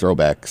Bill's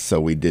throwbacks. So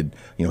we did,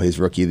 his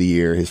rookie of the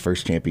year, his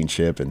first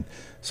championship, and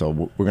so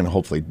we're going to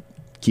hopefully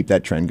keep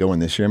that trend going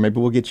this year. Maybe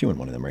we'll get you in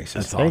one of them races.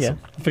 That's awesome.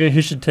 I figure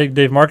he should take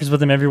Dave Marcus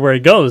with him everywhere he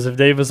goes. If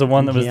Dave was the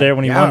one that was there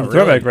when he won the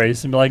throwback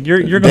race, and be like,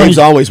 "You're going. Dave's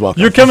always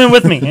welcome. You're coming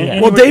with me."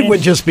 Well, Dave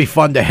would just be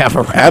fun to have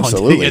around.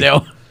 Absolutely.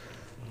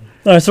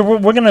 All right, so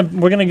we're gonna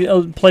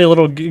play a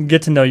little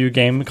get to know you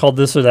game called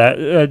This or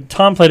That.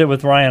 Tom played it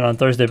with Ryan on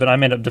Thursday, but I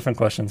made up different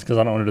questions because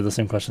I don't want to do the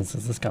same questions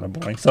since it's kind of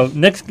boring. So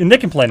Nick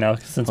can play now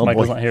since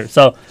Michael's not here.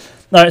 So, all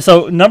right,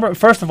 so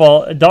first of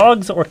all,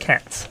 dogs or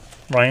cats,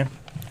 Ryan?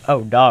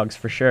 Oh, dogs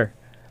for sure.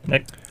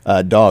 Nick?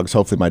 Dogs.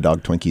 Hopefully my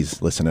dog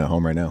Twinkie's listening at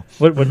home right now.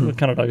 What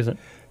kind of dog is it?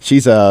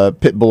 She's a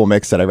pit bull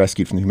mix that I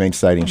rescued from the Humane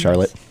Society in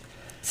Charlotte.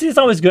 See, it's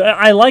always good.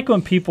 I like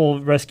when people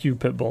rescue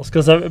pit bulls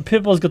because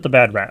pit bulls get the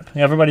bad rap.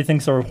 Everybody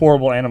thinks they're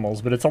horrible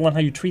animals, but it's all on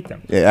how you treat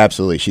them. Yeah,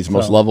 absolutely. She's the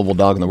most lovable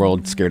dog in the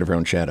world, scared of her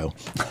own shadow.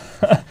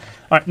 All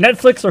right,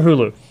 Netflix or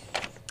Hulu?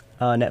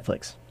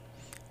 Netflix.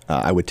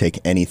 I would take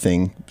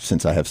anything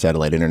since I have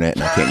satellite internet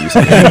and I can't use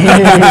it.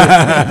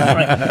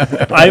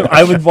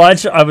 I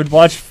would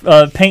watch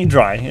paint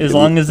dry as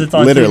long as it's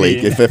on Literally,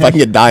 TV. if I can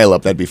get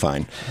dial-up, that'd be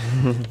fine.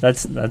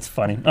 That's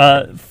funny.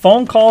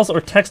 Phone calls or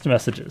text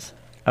messages?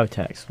 Oh,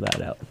 text, without a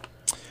doubt.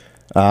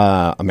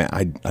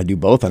 I do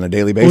both on a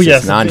daily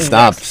basis,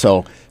 nonstop. Yes.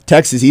 So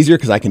text is easier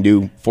because I can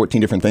do 14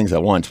 different things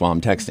at once while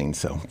I'm texting.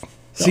 So,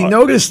 see,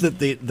 notice that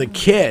the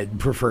kid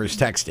prefers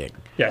texting.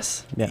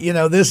 Yes.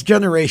 Yeah. This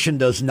generation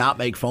does not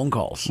make phone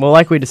calls. Well,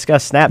 like we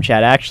discussed,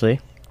 Snapchat actually.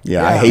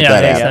 Yeah, I hate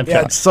that app.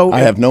 Yeah, it's so. I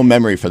have no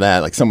memory for that.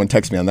 Like someone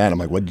texts me on that, I'm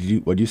like, "What'd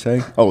you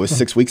say?" Oh, it was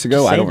 6 weeks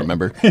ago. I don't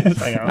remember.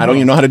 I don't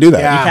even know how to do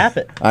that.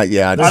 You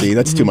tap it. See,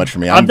 that's too much for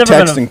me. I'm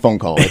texting phone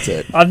call. That's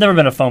it. I've never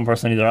been a phone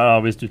person either. I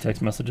always do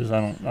text messages. I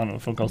don't know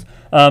phone calls.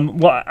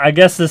 Well, I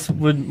guess this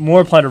would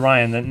more apply to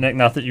Ryan than Nick.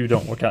 Not that you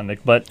don't work out,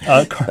 Nick, but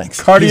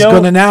cardio. He's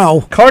gonna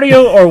now.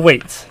 Cardio or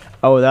weights?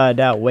 Oh, without a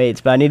doubt, weights.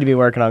 But I need to be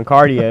working on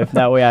cardio.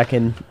 That way I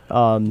can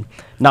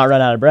not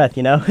run out of breath,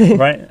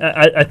 Right.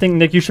 I think,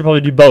 Nick, you should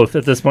probably do both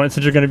at this point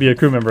since you're going to be a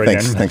crew member again.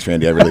 Thanks,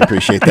 Randy. I really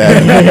appreciate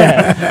that.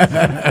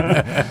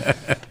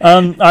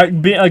 All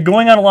right,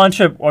 going on a launch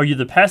trip, are you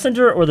the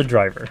passenger or the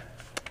driver?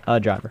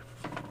 Driver.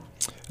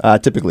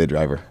 Typically a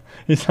driver.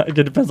 It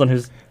depends on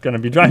who's going to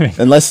be driving.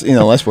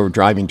 Unless we're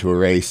driving to a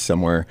race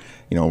somewhere,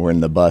 we're in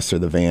the bus or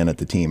the van at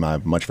the team.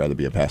 I'd much rather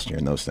be a passenger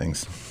in those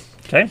things.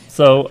 Okay,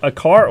 so a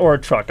car or a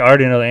truck? I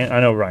already know I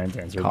know Ryan's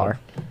answer. Car.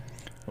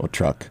 Well,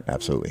 truck,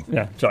 absolutely.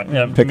 Yeah, truck.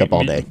 Yeah, Pick up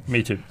all day.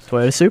 Me too.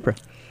 Toyota Supra.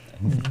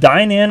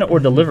 Dine in or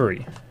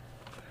delivery?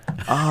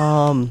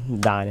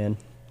 Dine in.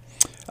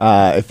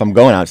 If I'm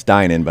going out, it's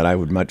dine in, but I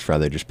would much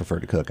rather just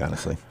prefer to cook,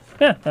 honestly.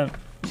 Yeah,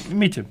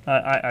 me too.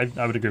 I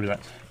would agree with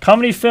that.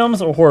 Comedy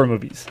films or horror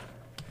movies?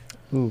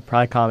 Ooh,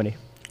 probably comedy.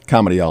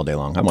 Comedy all day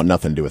long. I want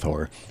nothing to do with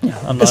horror.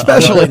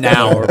 Especially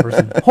now.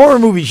 Horror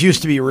movies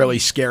used to be really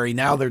scary.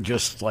 Now they're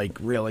just like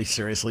really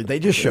seriously. They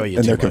just show you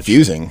and too they're much.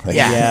 confusing.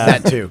 Yeah,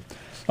 that too.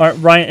 All right,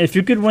 Ryan, if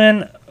you could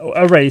win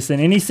a race in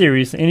any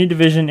series, any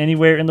division,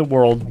 anywhere in the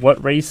world,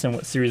 what race and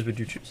what series would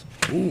you choose?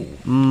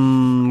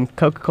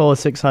 Coca-Cola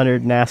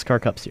 600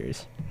 NASCAR Cup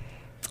Series.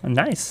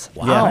 Nice.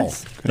 Wow. Yeah,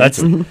 nice.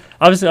 That's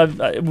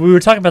obviously we were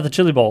talking about the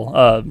Chili Bowl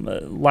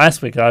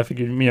last week. I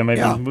figured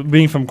maybe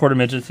being from Quarter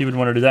Midgets, he would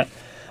want to do that.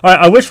 All right,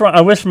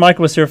 I wish Mike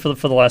was here for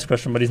the last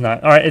question, but he's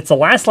not. All right, it's the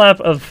last lap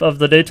of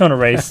the Daytona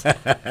race.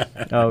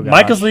 Oh,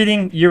 Michael's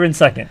leading. You're in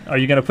second. Are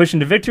you going to push him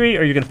to victory,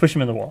 or are you going to push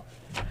him in the wall?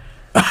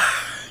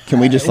 Can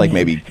we just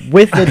maybe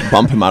with the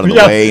bump him out of the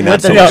way?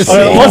 Not so much.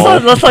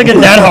 Let's not get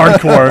that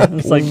hardcore.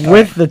 It's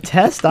with the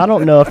test, I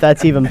don't know if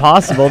that's even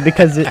possible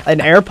because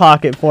an air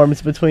pocket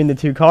forms between the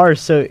two cars,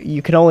 so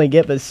you can only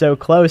get but so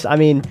close. I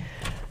mean,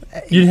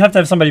 you'd have to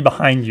have somebody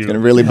behind you. It's going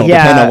to really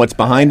depend on what's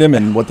behind him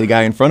and what the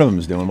guy in front of him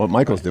is doing, what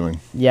Michael's doing.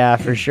 Yeah,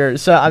 for sure.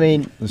 So, I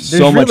mean, there's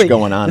so much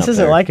going on. This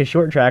isn't like a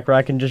short track where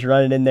I can just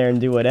run it in there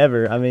and do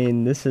whatever. I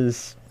mean, this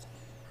is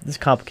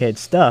complicated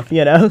stuff,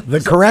 you know? The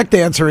correct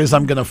answer is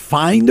I'm going to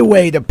find a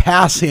way to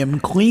pass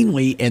him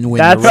cleanly and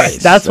win the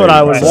race. That's what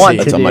I would want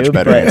to do. That's a much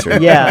better answer.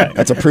 Yeah.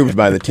 That's approved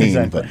by the team.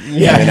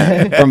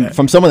 Exactly. But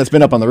from someone that's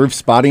been up on the roof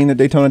spotting at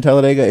Daytona and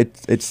Talladega,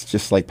 it's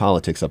just like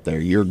politics up there.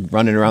 You're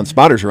running around,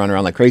 spotters are running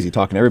around like crazy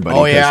talking to everybody.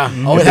 Oh, yeah.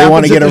 If they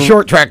want to get a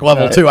short track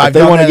level, too. If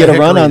they want to get a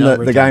run on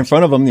the guy in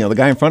front of them, the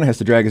guy in front has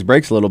to drag his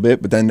brakes a little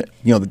bit, but then,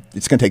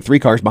 it's going to take 3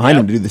 cars behind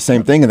him to do the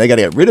same thing, and they got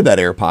to get rid of that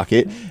air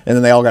pocket, and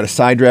then they all got to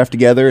side draft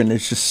together, and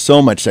there's just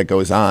so much that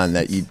goes on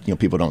that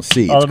people don't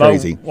see. It's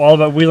crazy. All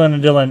about Wheelan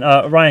and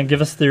Dylan. Ryan,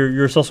 give us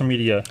your social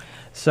media.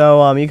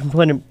 So you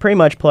can pretty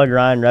much plug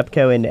Ryan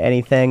Repko into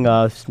anything.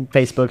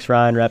 Facebook's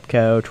Ryan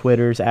Repko,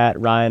 Twitter's at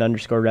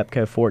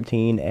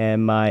Ryan_Repko14,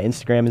 and my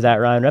Instagram is at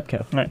Ryan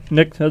Repko. All right,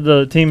 Nick,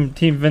 the team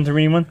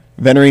Venturini one.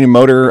 Venturini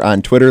Motor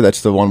on Twitter.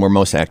 That's the one we're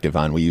most active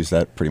on. We use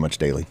that pretty much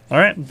daily. All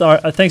right.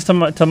 Thanks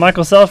to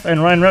Michael Self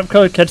and Ryan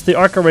Repko. Catch the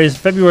ARCA race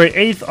February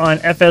 8th on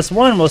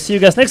FS1. We'll see you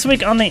guys next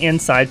week on the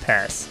Inside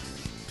Pass.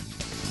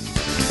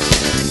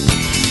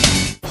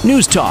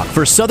 News Talk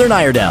for Southern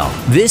Iredell.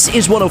 This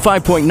is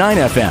 105.9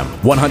 FM,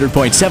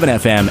 100.7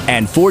 FM,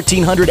 and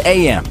 1400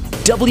 AM.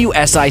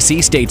 WSIC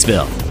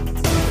Statesville.